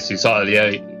 as you saw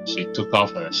earlier, she took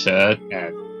off her shirt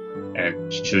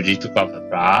and Shuuji took off her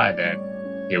bra, and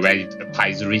then they went into the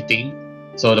paizuri thing.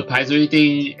 So the paizuri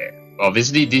thing,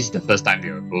 obviously this is the first time they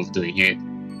were both doing it,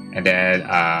 and then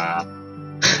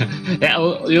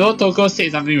you know, Touko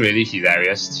said something really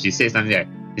hilarious. She said something like,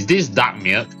 "Is this dark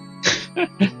milk?"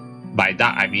 By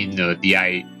dark I mean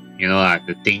DI, you know,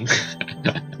 the thing.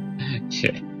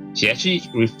 She actually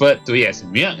referred to it as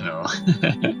milk, you know.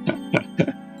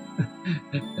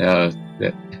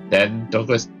 Then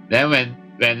Touko,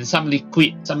 when some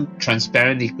liquid, some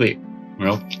transparent liquid, you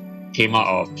know, came out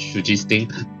of Shuuji's thing,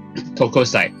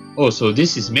 Touko's like, "Oh, so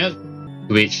this is milk?"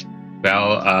 Which,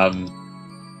 well,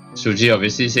 Shuuji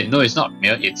obviously said, "No, it's not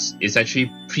milk. It's actually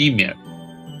pre-milk."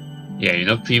 yeah, you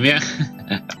know, premiere.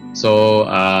 So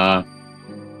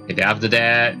and then after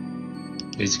that,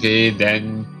 basically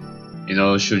then, you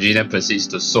know, Shuuji then proceeds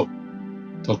to soak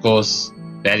Touko's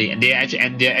belly, and they're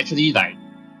actually like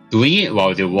doing it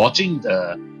while they're watching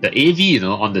the AV, you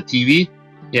know, on the TV.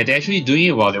 Yeah, they're actually doing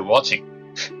it while they're watching.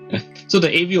 So the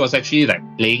AV was actually like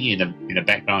playing in the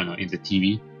background, you know, in the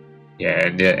TV. Yeah,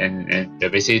 and they're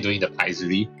basically doing the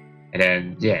paizuri, and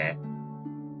then yeah.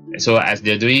 So as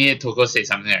they're doing it, Touko said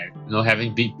something like, you know,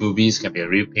 having big boobies can be a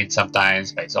real pain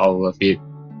sometimes, but it's all worth it.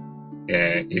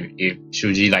 Yeah, if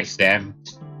Shuuji likes them.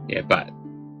 Yeah, but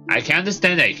I can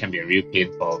understand that it can be a real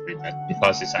pain for women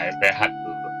because it's like very hard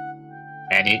to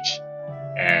manage,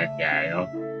 and yeah, you know.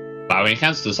 But when it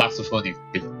comes to saxophone, it's a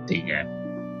different thing. Yeah.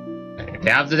 Then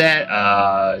after that,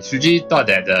 Shuuji thought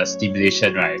that the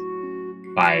stimulation, right,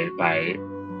 by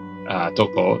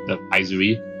Touko, the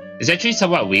paizuri, is actually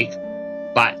somewhat weak,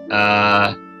 but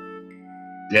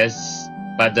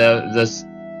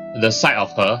the sight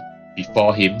of her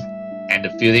before him and the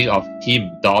feeling of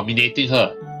him dominating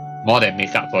her more than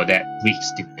make up for that weak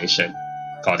stimulation,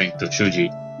 according to Shuuji.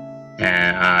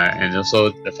 And also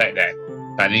the fact that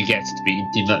finally gets to be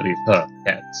intimate with her,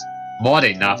 that's more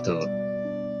than enough to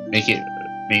make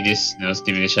this, you know,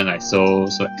 stimulation like so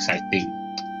exciting,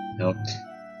 you know.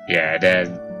 Yeah,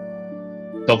 then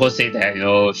Touko said that, you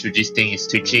know, Shuuji's thing is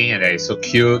twitching and that it's so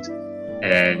cute, and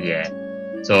then yeah,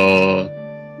 so.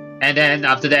 And then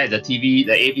after that, the AV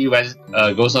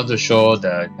goes on to show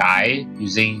the guy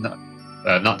using,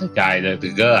 not the guy,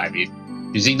 the girl, I mean,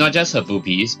 using not just her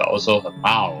boobies, but also her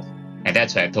mouth. And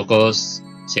that's when Touko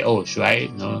said, oh, should I, you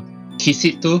know, kiss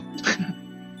it too?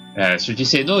 Shuuji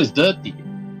said, no, it's dirty.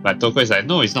 But Touko is like,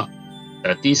 no, it's not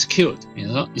dirty, it's cute. You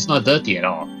know, it's not dirty at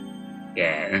all.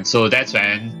 Yeah, and so that's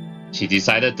when she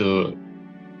decided to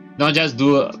not just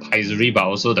do paizuri, but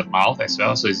also the mouth as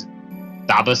well. So it's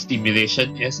double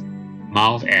stimulation, yes,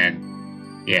 mouth and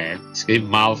yeah,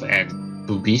 mouth and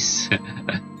boobies.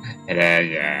 And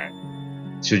then yeah,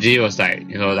 Shuuji was like,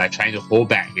 you know, like trying to hold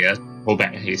back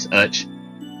his urge.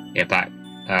 Yeah, but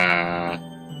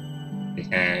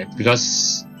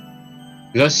because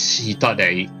he thought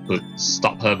that he could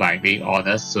stop her by being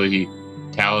honest, so he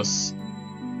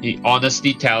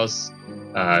honestly tells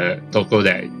Touko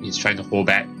that he's trying to hold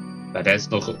back. But then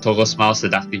Touko smiles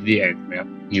seductively, and well,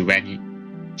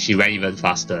 she went even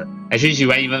faster. Actually, she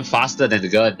went even faster than the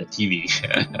girl in the TV.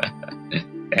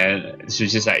 And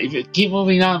she's just like, if you keep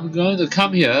moving on, I'm going to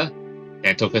come here.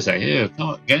 And Touko's like, yeah, come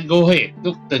on, go ahead.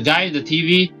 Look, the guy in the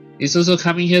TV is also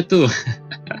coming here too.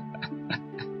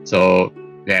 So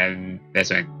then that's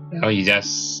when, you know, he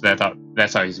just let out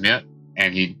his milk,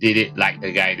 and he did it like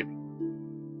the guy.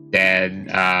 Then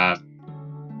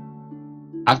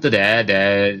after that,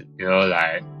 then, you know,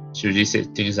 like Shuuji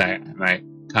said things like, I might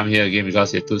come here again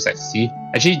because you're too sexy.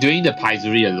 Actually, doing the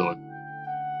paizuri alone,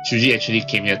 Shuuji actually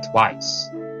came here twice.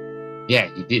 Yeah,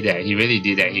 he did that. He really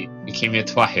did that. He came here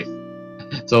twice.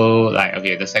 So like,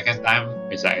 okay, the second time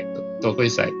it's like Touko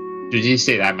is like, Shuuji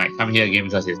said I might come here again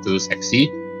because you're too sexy.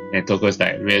 And Touko is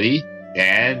like, really?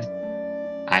 Then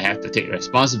I have to take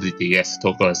responsibility, yes,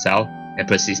 Touko herself, and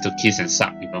proceeds to kiss and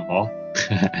suck even more.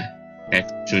 And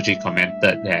Shuuji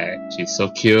commented that she's so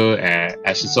cute and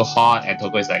she's so hot, and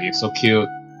Touko is like, you're so cute.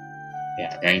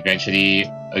 Yeah, then eventually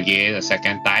again a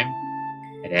second time,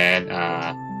 and then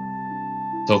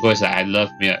Touko is like, I love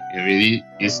milk, it really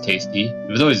is tasty.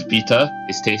 Even though it's bitter,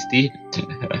 it's tasty.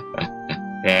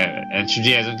 Yeah, and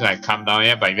Shuuji hasn't like calmed down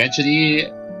yet, but eventually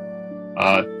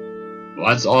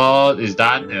once all is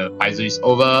done, paizuri is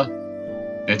over.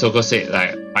 Then Touko said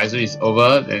like, paizuri is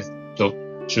over. Then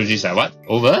Shuuji's like, what?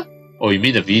 Over? Oh, you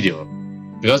mean the video?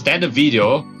 Because then the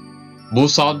video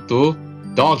moves on to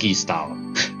doggy style.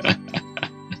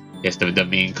 Yes, the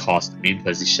main course, the main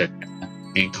position,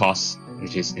 main course,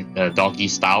 which is in the doggy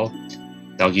style,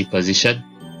 doggy position.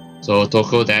 So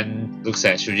Touko then looks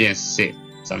at Shuuji and said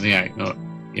something like, no,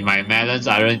 if my melons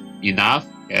aren't enough,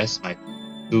 yes, my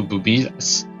two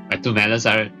melons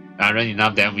aren't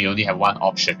enough, then we only have one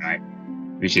option, right?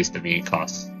 Which is the main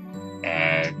course.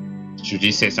 And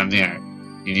Shuuji said something like,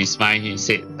 in his mind, he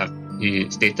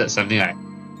stated something like,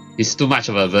 he's too much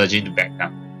of a virgin to back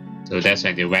down. So that's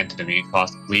when they went to the main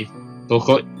course with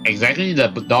Touko exactly the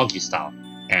doggy style,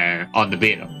 and on the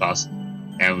bed, of course,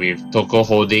 and with Touko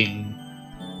holding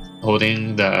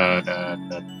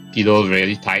the pillow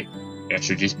really tight,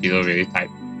 Shuuji's pillow really tight.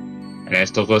 And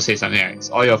as Touko says something like, it's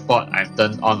all your fault I'm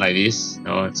turned on like this, you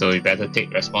know, so you better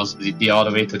take responsibility all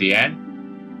the way to the end.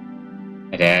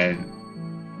 And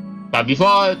then, but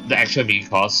before the actual main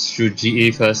course,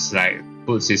 Shuuji first like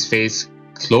puts his face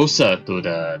closer to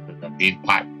the main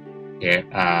part,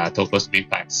 yeah, Toko's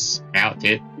midpipe smelled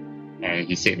it, and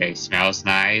he said that it smells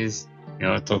nice. You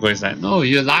know, Touko is like, no,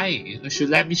 you're lying. You should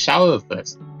let me shower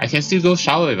first. I can still go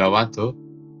shower if I want to.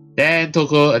 Then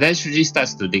Shuuji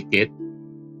starts to lick it,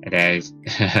 and then,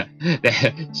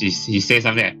 he says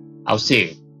something like, I'll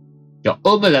say, your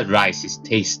omelette rice is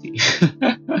tasty.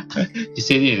 She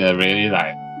said it in a really in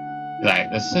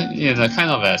a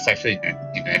kind of a sexual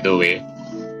innuendo way.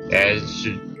 And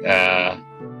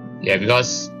yeah,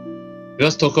 because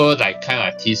Touko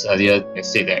kind of teased earlier and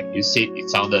said that you said it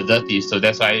sounded dirty, so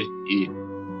that's why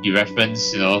he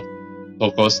referenced, you know,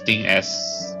 Touko's thing as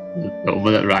the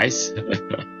omelette rice.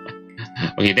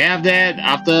 Okay, then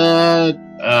after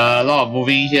a lot of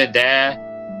moving here and there,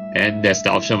 and there's the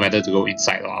option whether to go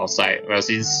inside or outside. Well,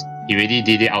 since he already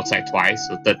did it outside twice,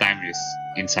 so third time is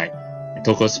inside. And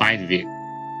Touko's fine with it.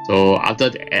 So after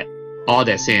all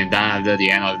that said and done, after the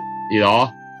end of it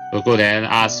all, Touko then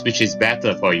asks which is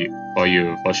better for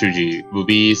Shuuji,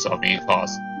 movies or main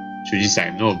course. Shuuji's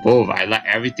like, no, both. I like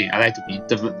everything. I like to be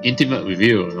intimate with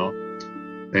you, you know.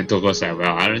 Then Touko's like,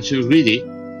 well, aren't you greedy?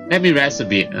 Let me rest a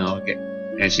bit, you know. Okay.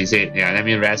 And she said, yeah, let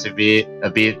me rest a bit.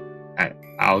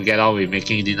 I'll get on with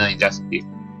making dinner in just a bit.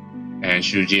 And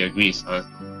Shuuji agrees,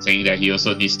 saying that he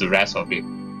also needs to rest a bit.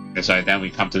 That's why then we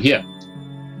come to here.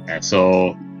 And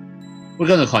so we're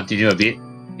gonna continue a bit.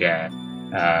 Yeah.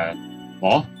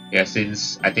 More. Yeah,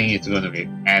 since I think it's gonna be,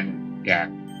 and yeah,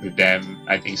 with them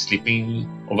I think sleeping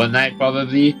overnight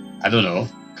probably. I don't know.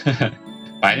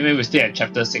 But anyway, we're still at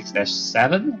chapter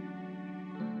 6-7.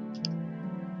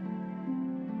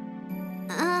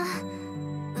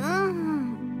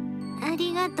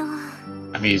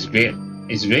 I mean, it's great.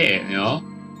 It's great, you know.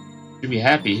 You'll be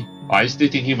happy. Or are you still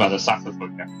thinking about the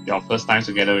saxophone? Your first time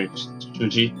together with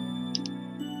Shuuji?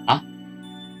 Huh?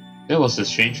 That was a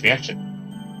strange reaction.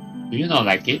 Do you not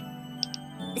like it?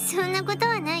 そんなこと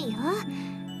はないよ。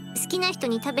好きな人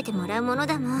に食べてもらうもの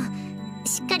だもん。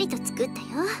しっかりと作った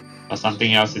よ。Or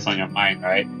something else is on your mind,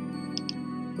 right?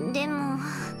 でも、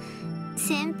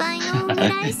先輩のオム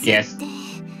ライスって、yes.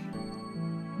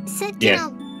 さっき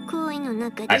の行為の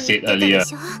中で言ってたで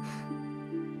しょ。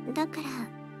だから、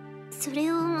そ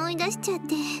れを思い出しちゃっ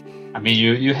て。I mean,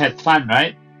 you had fun,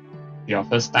 right? Your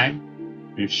first time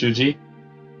with Shuuji?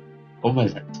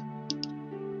 Omelette.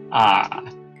 Ah.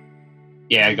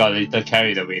 Yeah, I got a little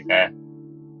carried away there.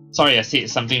 Sorry, I said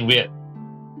something weird.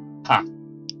 Huh.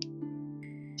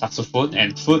 Saxophone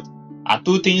and food are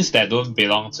two things that don't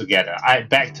belong together. I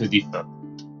beg to differ.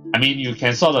 I mean, you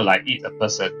can sort of like eat a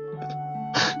person.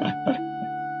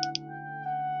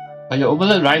 But your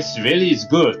omelette rice really is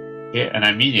good. Okay, and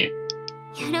I mean it.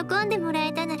 喜んでもら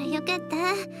えたならよかった。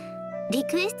リ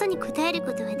クエストに応える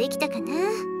ことはできたかな。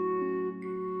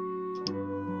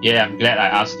Yeah, I'm glad I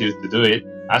asked you to do it.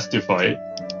 Asked you for it.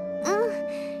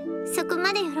 うん、そこ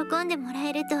まで喜んでもら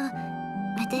えると、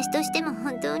私としても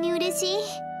本当に嬉しい。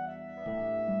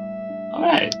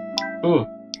Alright, cool.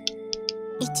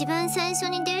 一番最初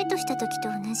にデートした時と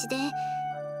同じで、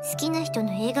好きな人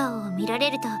の笑顔を見ら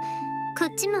れると、こ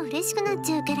っちも嬉しくなっ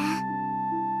ちゃうから。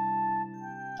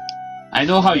I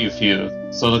know how you feel.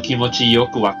 その気持ちよ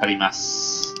くわかりま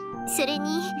す。それ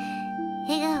に、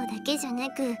笑顔だけじゃな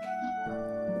く、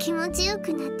気持ちよ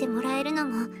くなってもらえるの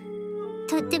も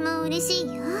とっても嬉しい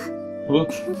よ。こ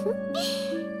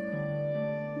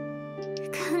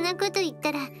んなこと言っ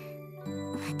たらま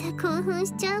た興奮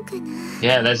しちゃうかな。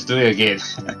Yeah, let's do it again.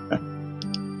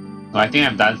 No, I think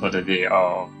I'm done for the day.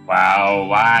 Oh, wow,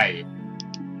 why?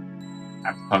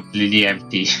 I'm completely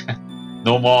empty.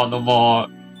 No more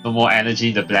energy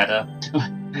in the bladder.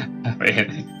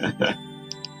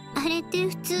 あれって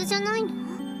普通じゃないの？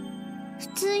普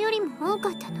通よりも多か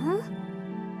ったの？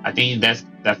 I think that's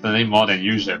definitely more than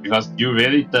usual because you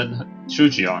really turned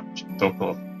Shuuji on,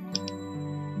 Touko.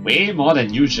 Way more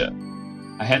than usual.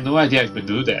 I had no idea I could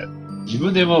do that. 自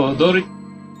分でも驚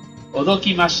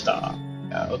きました。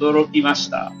驚きまし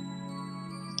た。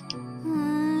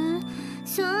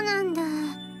そうなんだ。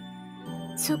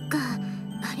そっか、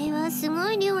あれはす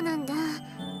ごい量なんだ。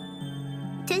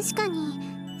確か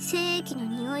に精液の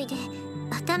匂いで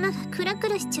頭がクラク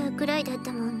ラしちゃうくらいだっ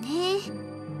たもんね。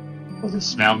Does the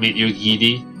smell make you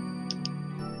giddy?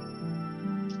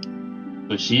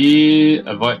 Could she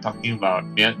avoid talking about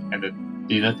milk at the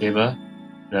dinner table?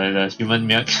 The human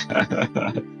milk?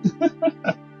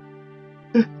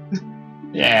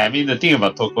 Yeah, I mean the thing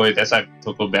about Touko is that's why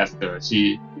Touko best her.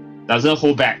 She doesn't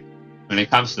hold back when it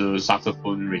comes to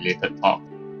saxophone related talk.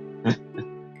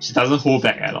 She doesn't hold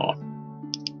back at all.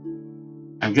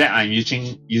 I'm glad I'm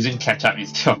using ketchup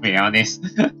instead of mayonnaise.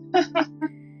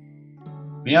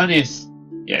 Mayonnaise.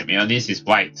 Yeah, mayonnaise is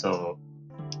white, so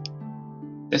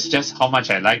That's just how much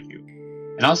I like you.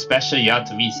 And how special you are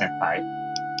to me, senpai.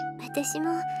 私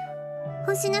も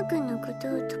星野くんのこと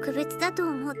を特別だと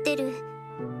思ってる。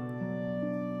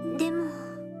で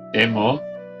も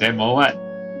Demo what?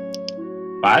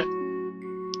 What?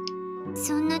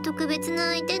 そんな特別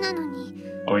な相手なのに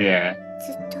Oh yeah.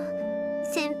 ずっと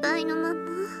先輩のまま。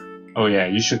 Oh yeah,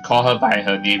 you should call her by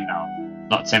her name now.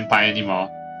 Not senpai anymore.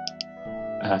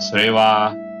 それ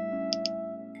は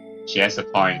She has a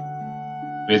point.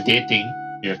 We're dating,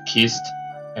 we have kissed,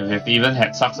 and we have even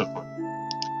had saxophone.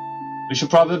 We should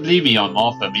probably be on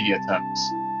more familiar terms.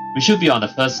 We should be on a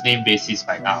first name basis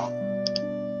by now.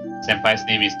 Senpai's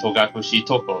name is Togakushi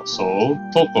Touko, so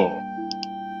Touko.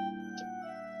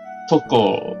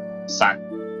 Touko-san.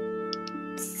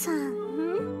 さ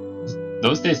ん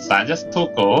Don't say san, just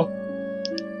Touko.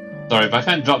 Sorry, but I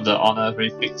can't drop the honor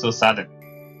prefix so sudden.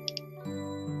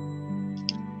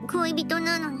 恋人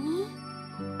なのに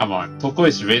Come on, Touko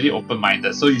is really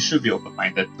open-minded, so you should be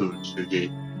open-minded too, Shuji.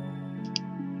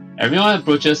 Everyone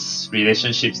approaches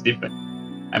relationships different.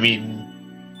 I mean,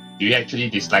 do you actually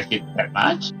dislike it that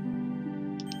much?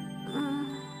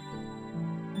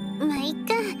 まあいっ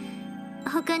か。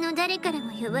他の誰から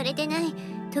も呼ばれてない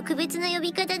特別な呼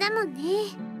び方だもんね。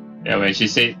Yeah, when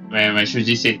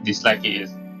Shuji said dislike it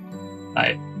is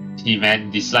like he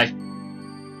meant dislike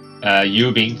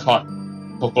you being called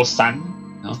Touko-san,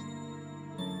 no?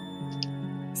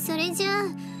 それじゃあ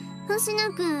星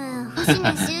野くんは星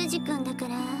野修二くんだか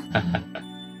ら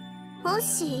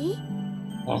星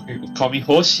Okay, call me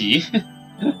Hoshi.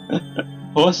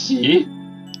 Hoshi?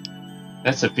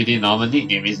 That's a pretty normal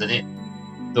nickname, isn't it?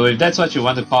 So if that's what you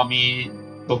want to call me,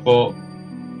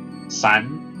 Touko-san,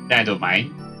 then I don't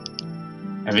mind.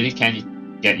 I really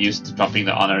can't get used to dropping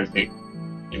the honorific.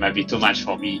 It might be too much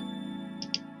for me.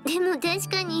 でも確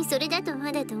かにそれだと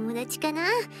まだ友達かな。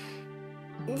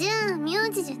じゃあ名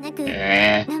字じゃなく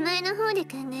名前の方で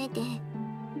考えて。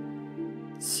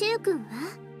シュウくんは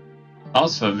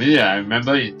Sounds familiar. I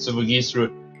remember in Tsubugi's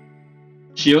route.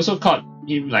 She also called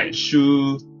him like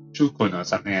Shukun or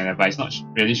something like that, but it's not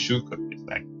really Shukun. It's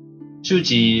like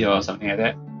Shuji or something like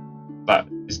that. But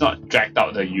it's not dragged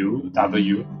out the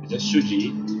W. It's just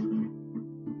Shuji.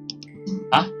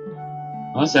 Huh?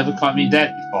 No one's ever called me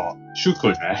that before.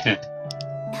 Shukun, right?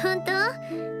 本当？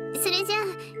それじゃあ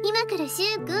今からシ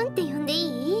ュウくんって呼んでい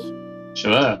い？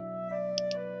 Sure.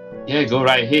 Yeah, go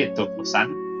right ahead, Touko-san.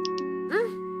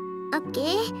 オッケー。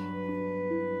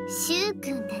シュウく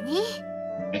んだね。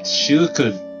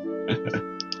Shukun.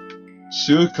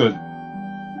 Shukun.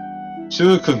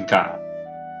 Shukun ka.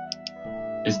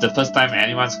 It's the first time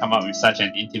anyone's come up with such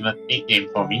an intimate nickname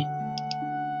for me.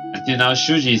 Until now,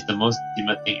 Shuji is the most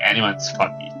intimate thing anyone's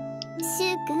called me. シ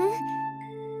ュウくん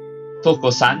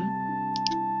Touko-san?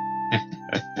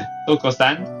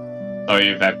 Touko-san? Sorry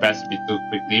if I pressed a bit too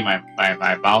quickly. My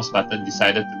mouse button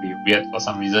decided to be weird for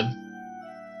some reason.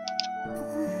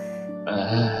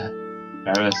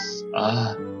 Paris.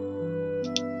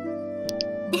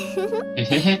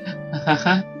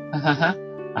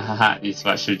 Is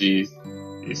what Shuji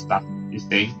is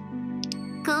saying.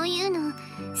 こういうの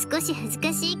少し恥ず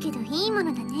かしいけどいいも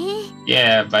のだね。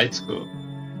 Yeah, but it's cool.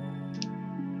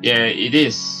 Yeah, it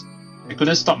is. I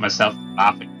couldn't stop myself from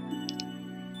laughing.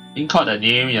 Being called a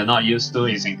name you're not used to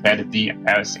is incredibly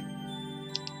embarrassing.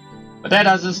 But that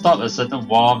doesn't stop a certain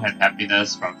warmth and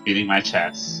happiness from filling my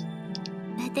chest.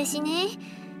 私ね、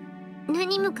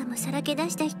何もかもさらけ出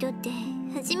した人って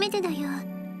初めてだよ。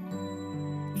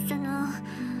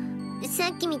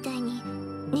さっきみたいに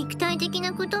肉体的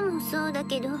なこともそうだ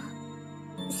けど、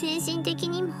精神的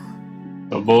にも。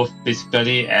So both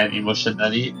physically and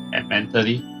emotionally and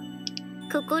mentally.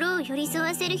 心を寄り添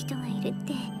わせる人がいるっ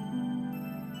て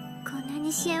こんな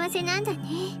に幸せなんだね。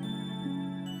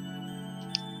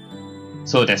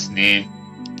そうですね。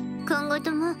今後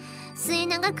とも末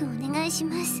永くお願いし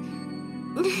ます。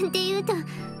なんて言うと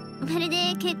まる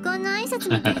で結婚の挨拶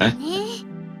みたいだ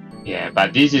ね。Yeah,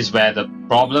 but this is where the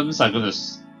problems are going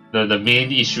to, the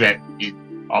main issue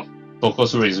of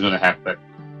Touko's route is going to happen.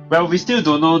 Well, we still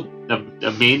don't know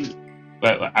the main,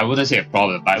 well, I wouldn't say a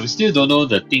problem, but we still don't know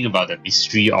the thing about the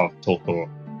mystery of Touko.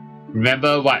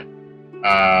 Remember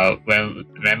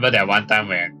remember that one time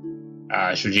when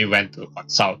Shuji went to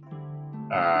consult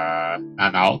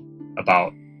Nanao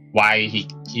about why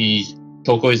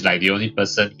Touko is like the only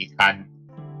person he can't,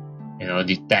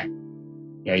 detect.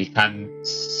 Yeah, he can't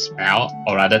smell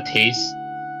or rather taste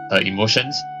her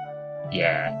emotions.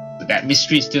 Yeah, so that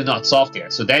mystery is still not solved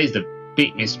yet. So that is the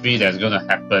big mystery that's going to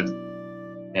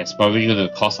happen. That's probably going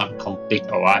to cause some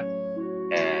conflict or what.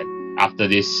 And after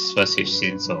this first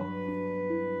scene, so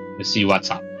we'll see what's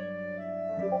up.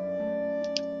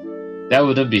 That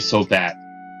wouldn't be so bad.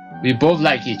 We both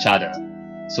like each other.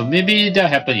 So maybe that'll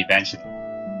happen eventually.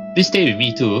 Please stay with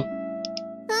me too.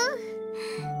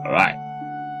 Alright.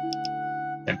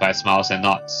 Senpai smiles and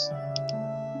nods.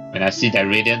 When I see that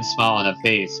radiant smile on her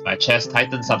face, my chest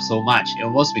tightens up so much, it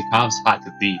almost becomes hard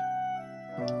to breathe.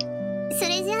 そ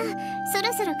れじゃあ、そ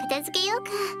ろそろ片付けよう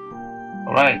か。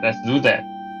Alright, let's do that.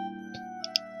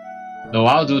 No,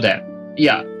 I'll do that. い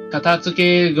や、片付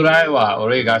けぐらいは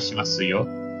俺がしますよ。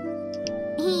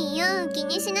いいよ、気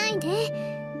にしない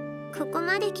で。ここ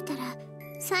まで来たら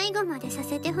最後までさ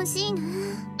せてほしいな。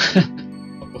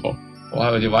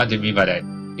What do you mean by that?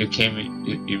 You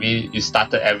mean you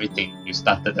started everything? You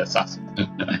started the sauce?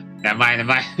 Never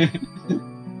mind.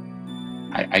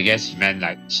 I guess she meant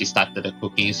like she started the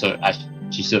cooking, so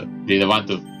she should be the one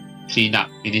to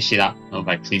finish it up,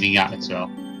 by cleaning up as well.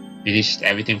 Finish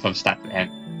everything from start to end.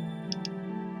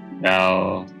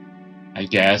 Well, I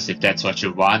guess if that's what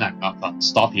you want, I'm not gonna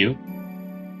stop you.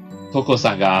 Touko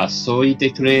さんがそう言っ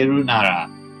てくれるなら、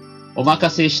お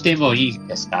任せしてもいい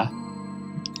ですか？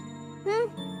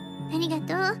ありが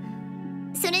とう。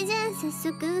それじゃあ早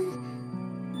速。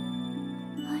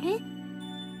あれ？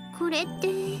これって。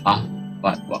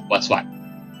What's what?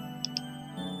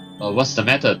 What's the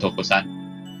matter, Touko さ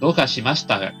ん？どうかしまし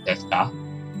たですか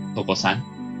？Touko さん。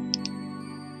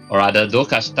Or rather, どう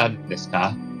かしたんです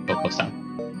か？Touko さん。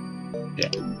Yeah.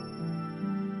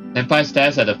 Senpai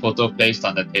stares at the photo placed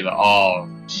on the table. Oh,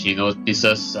 she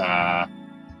notices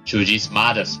Shuuji's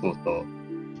mother's photo.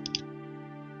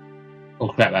 Oh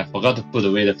crap, I forgot to put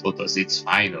away the photos. It's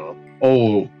fine though.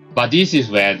 Oh, but this is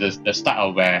where the start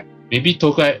of where maybe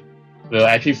Touko will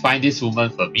actually find this woman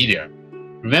familiar.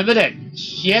 Remember that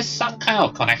she has some kind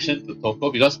of connection to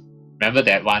Touko because remember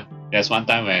there's one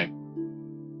time when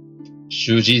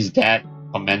Shuuji's dad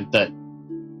commented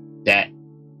that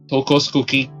Touko's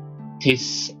cooking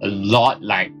tastes a lot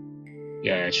like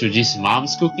Shuuji's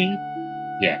mom's cooking.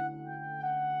 Yeah.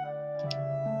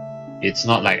 It's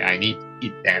not like I need to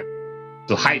eat them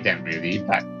to hide them really,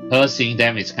 but her seeing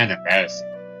them is kind of embarrassing.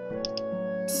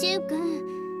 シュウ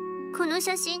君、この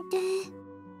写真って。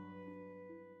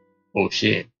Oh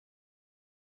shit.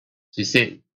 She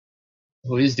said,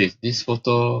 who is this? This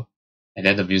photo? And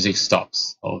then the music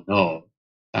stops. Oh no.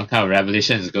 Some kind of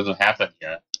revelation is going to happen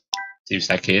here. Seems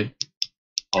like it.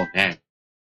 Oh man.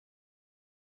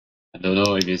 I don't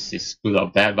know if it's good or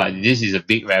bad, but this is a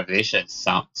big revelation.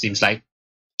 Seems like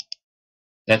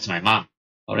that's my mom.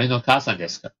 俺の母さんで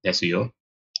すよ。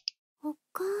お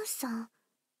母さん、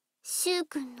シュウ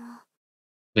君の。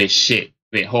Wait, shit.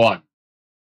 Wait, hold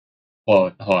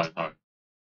on.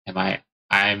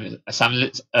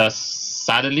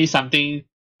 Suddenly something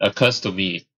occurs to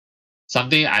me.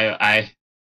 Something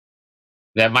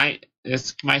that might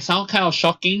sound kind of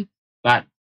shocking, but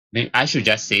maybe I should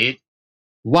just say it.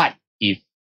 What if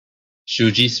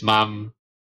Shuuji's mom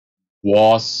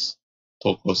was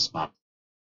Touko's mom?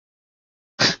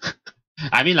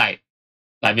 I mean, like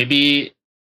maybe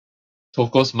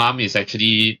Touko's mom is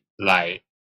actually like,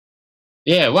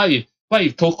 yeah. What if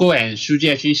Touko and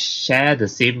Shuuji actually share the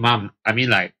same mom? I mean,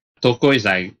 like Touko is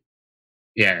like,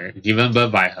 yeah, given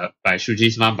birth by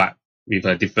Shuuji's mom, but with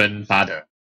a different father.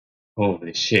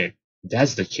 Holy shit! If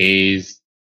that's the case,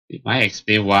 it might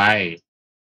explain why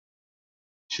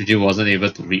Shuuji wasn't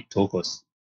able to read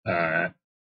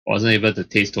wasn't able to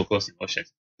taste Touko's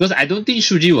emotions. Because I don't think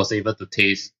Shuuji was able to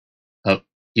taste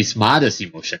his mother's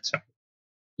emotions, right?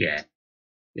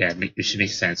 Yeah, which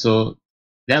makes sense. So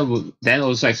that would then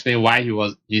also explain why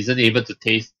he isn't able to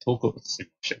taste Touko's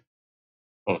emotion.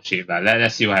 Oh shit! But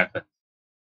let's see what happens.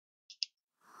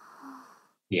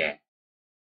 Yeah,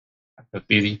 I have a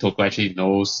feeling Touko actually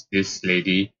knows this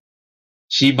lady.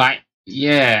 She might.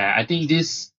 Yeah, I think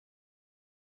this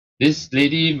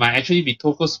lady might actually be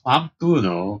Touko's mom too.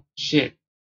 No shit.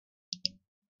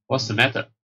 What's the matter?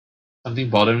 Something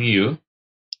bothering you?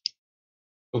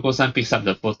 Touko-san picks up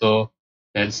the photo,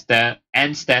 then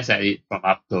stares at it from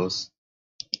up close.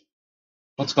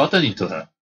 What's gotten into her?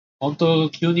 本当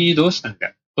急にどうしたんだ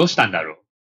ろう？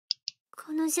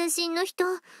この写真の人、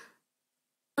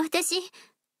私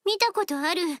見たこと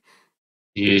ある。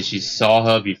Yeah, she saw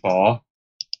her before.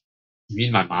 You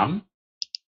mean my mom?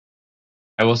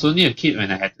 I was only a kid when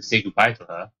I had to say goodbye to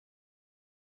her.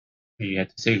 You had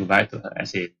to say goodbye to her,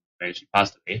 as in when she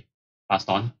passed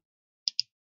on.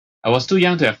 I was too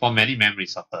young to have formed many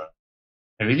memories of her.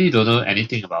 I really don't know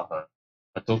anything about her,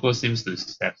 but Touko seems to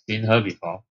have seen her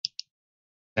before.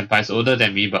 Senpai is older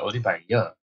than me, but only by a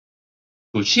year.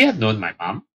 Could she have known my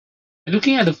mom? And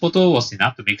looking at the photo was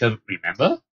enough to make her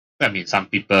remember? I mean, some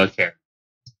people can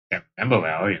remember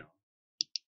well, you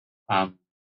know.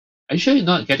 Are you sure you're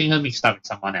not getting her mixed up with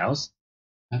someone else?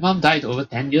 My mom died over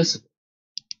 10 years ago.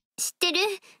 知ってる。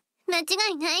間違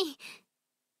いない。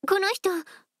この人、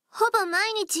ほぼ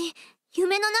毎日、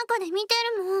夢の中で見て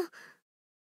るもん。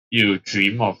You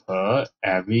dream of her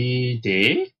every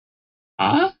day?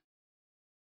 Huh?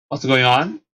 What's going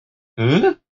on?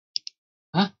 Huh?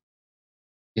 Huh?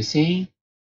 You're saying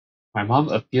my mom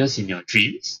appears in your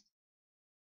dreams?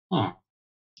 Huh.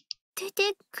 出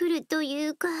てくるとい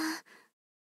うか。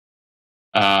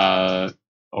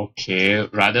Okay.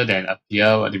 Rather than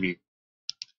appear, what do you mean?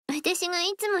 私が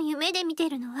いつも夢で見て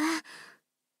るのは、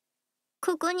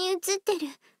ここに映ってる、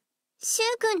シュ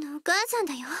ウ君のお母さん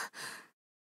だよ。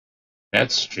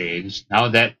That's strange.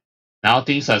 Now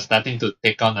things are starting to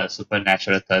take on a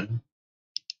supernatural turn.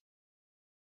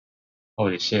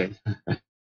 Holy shit.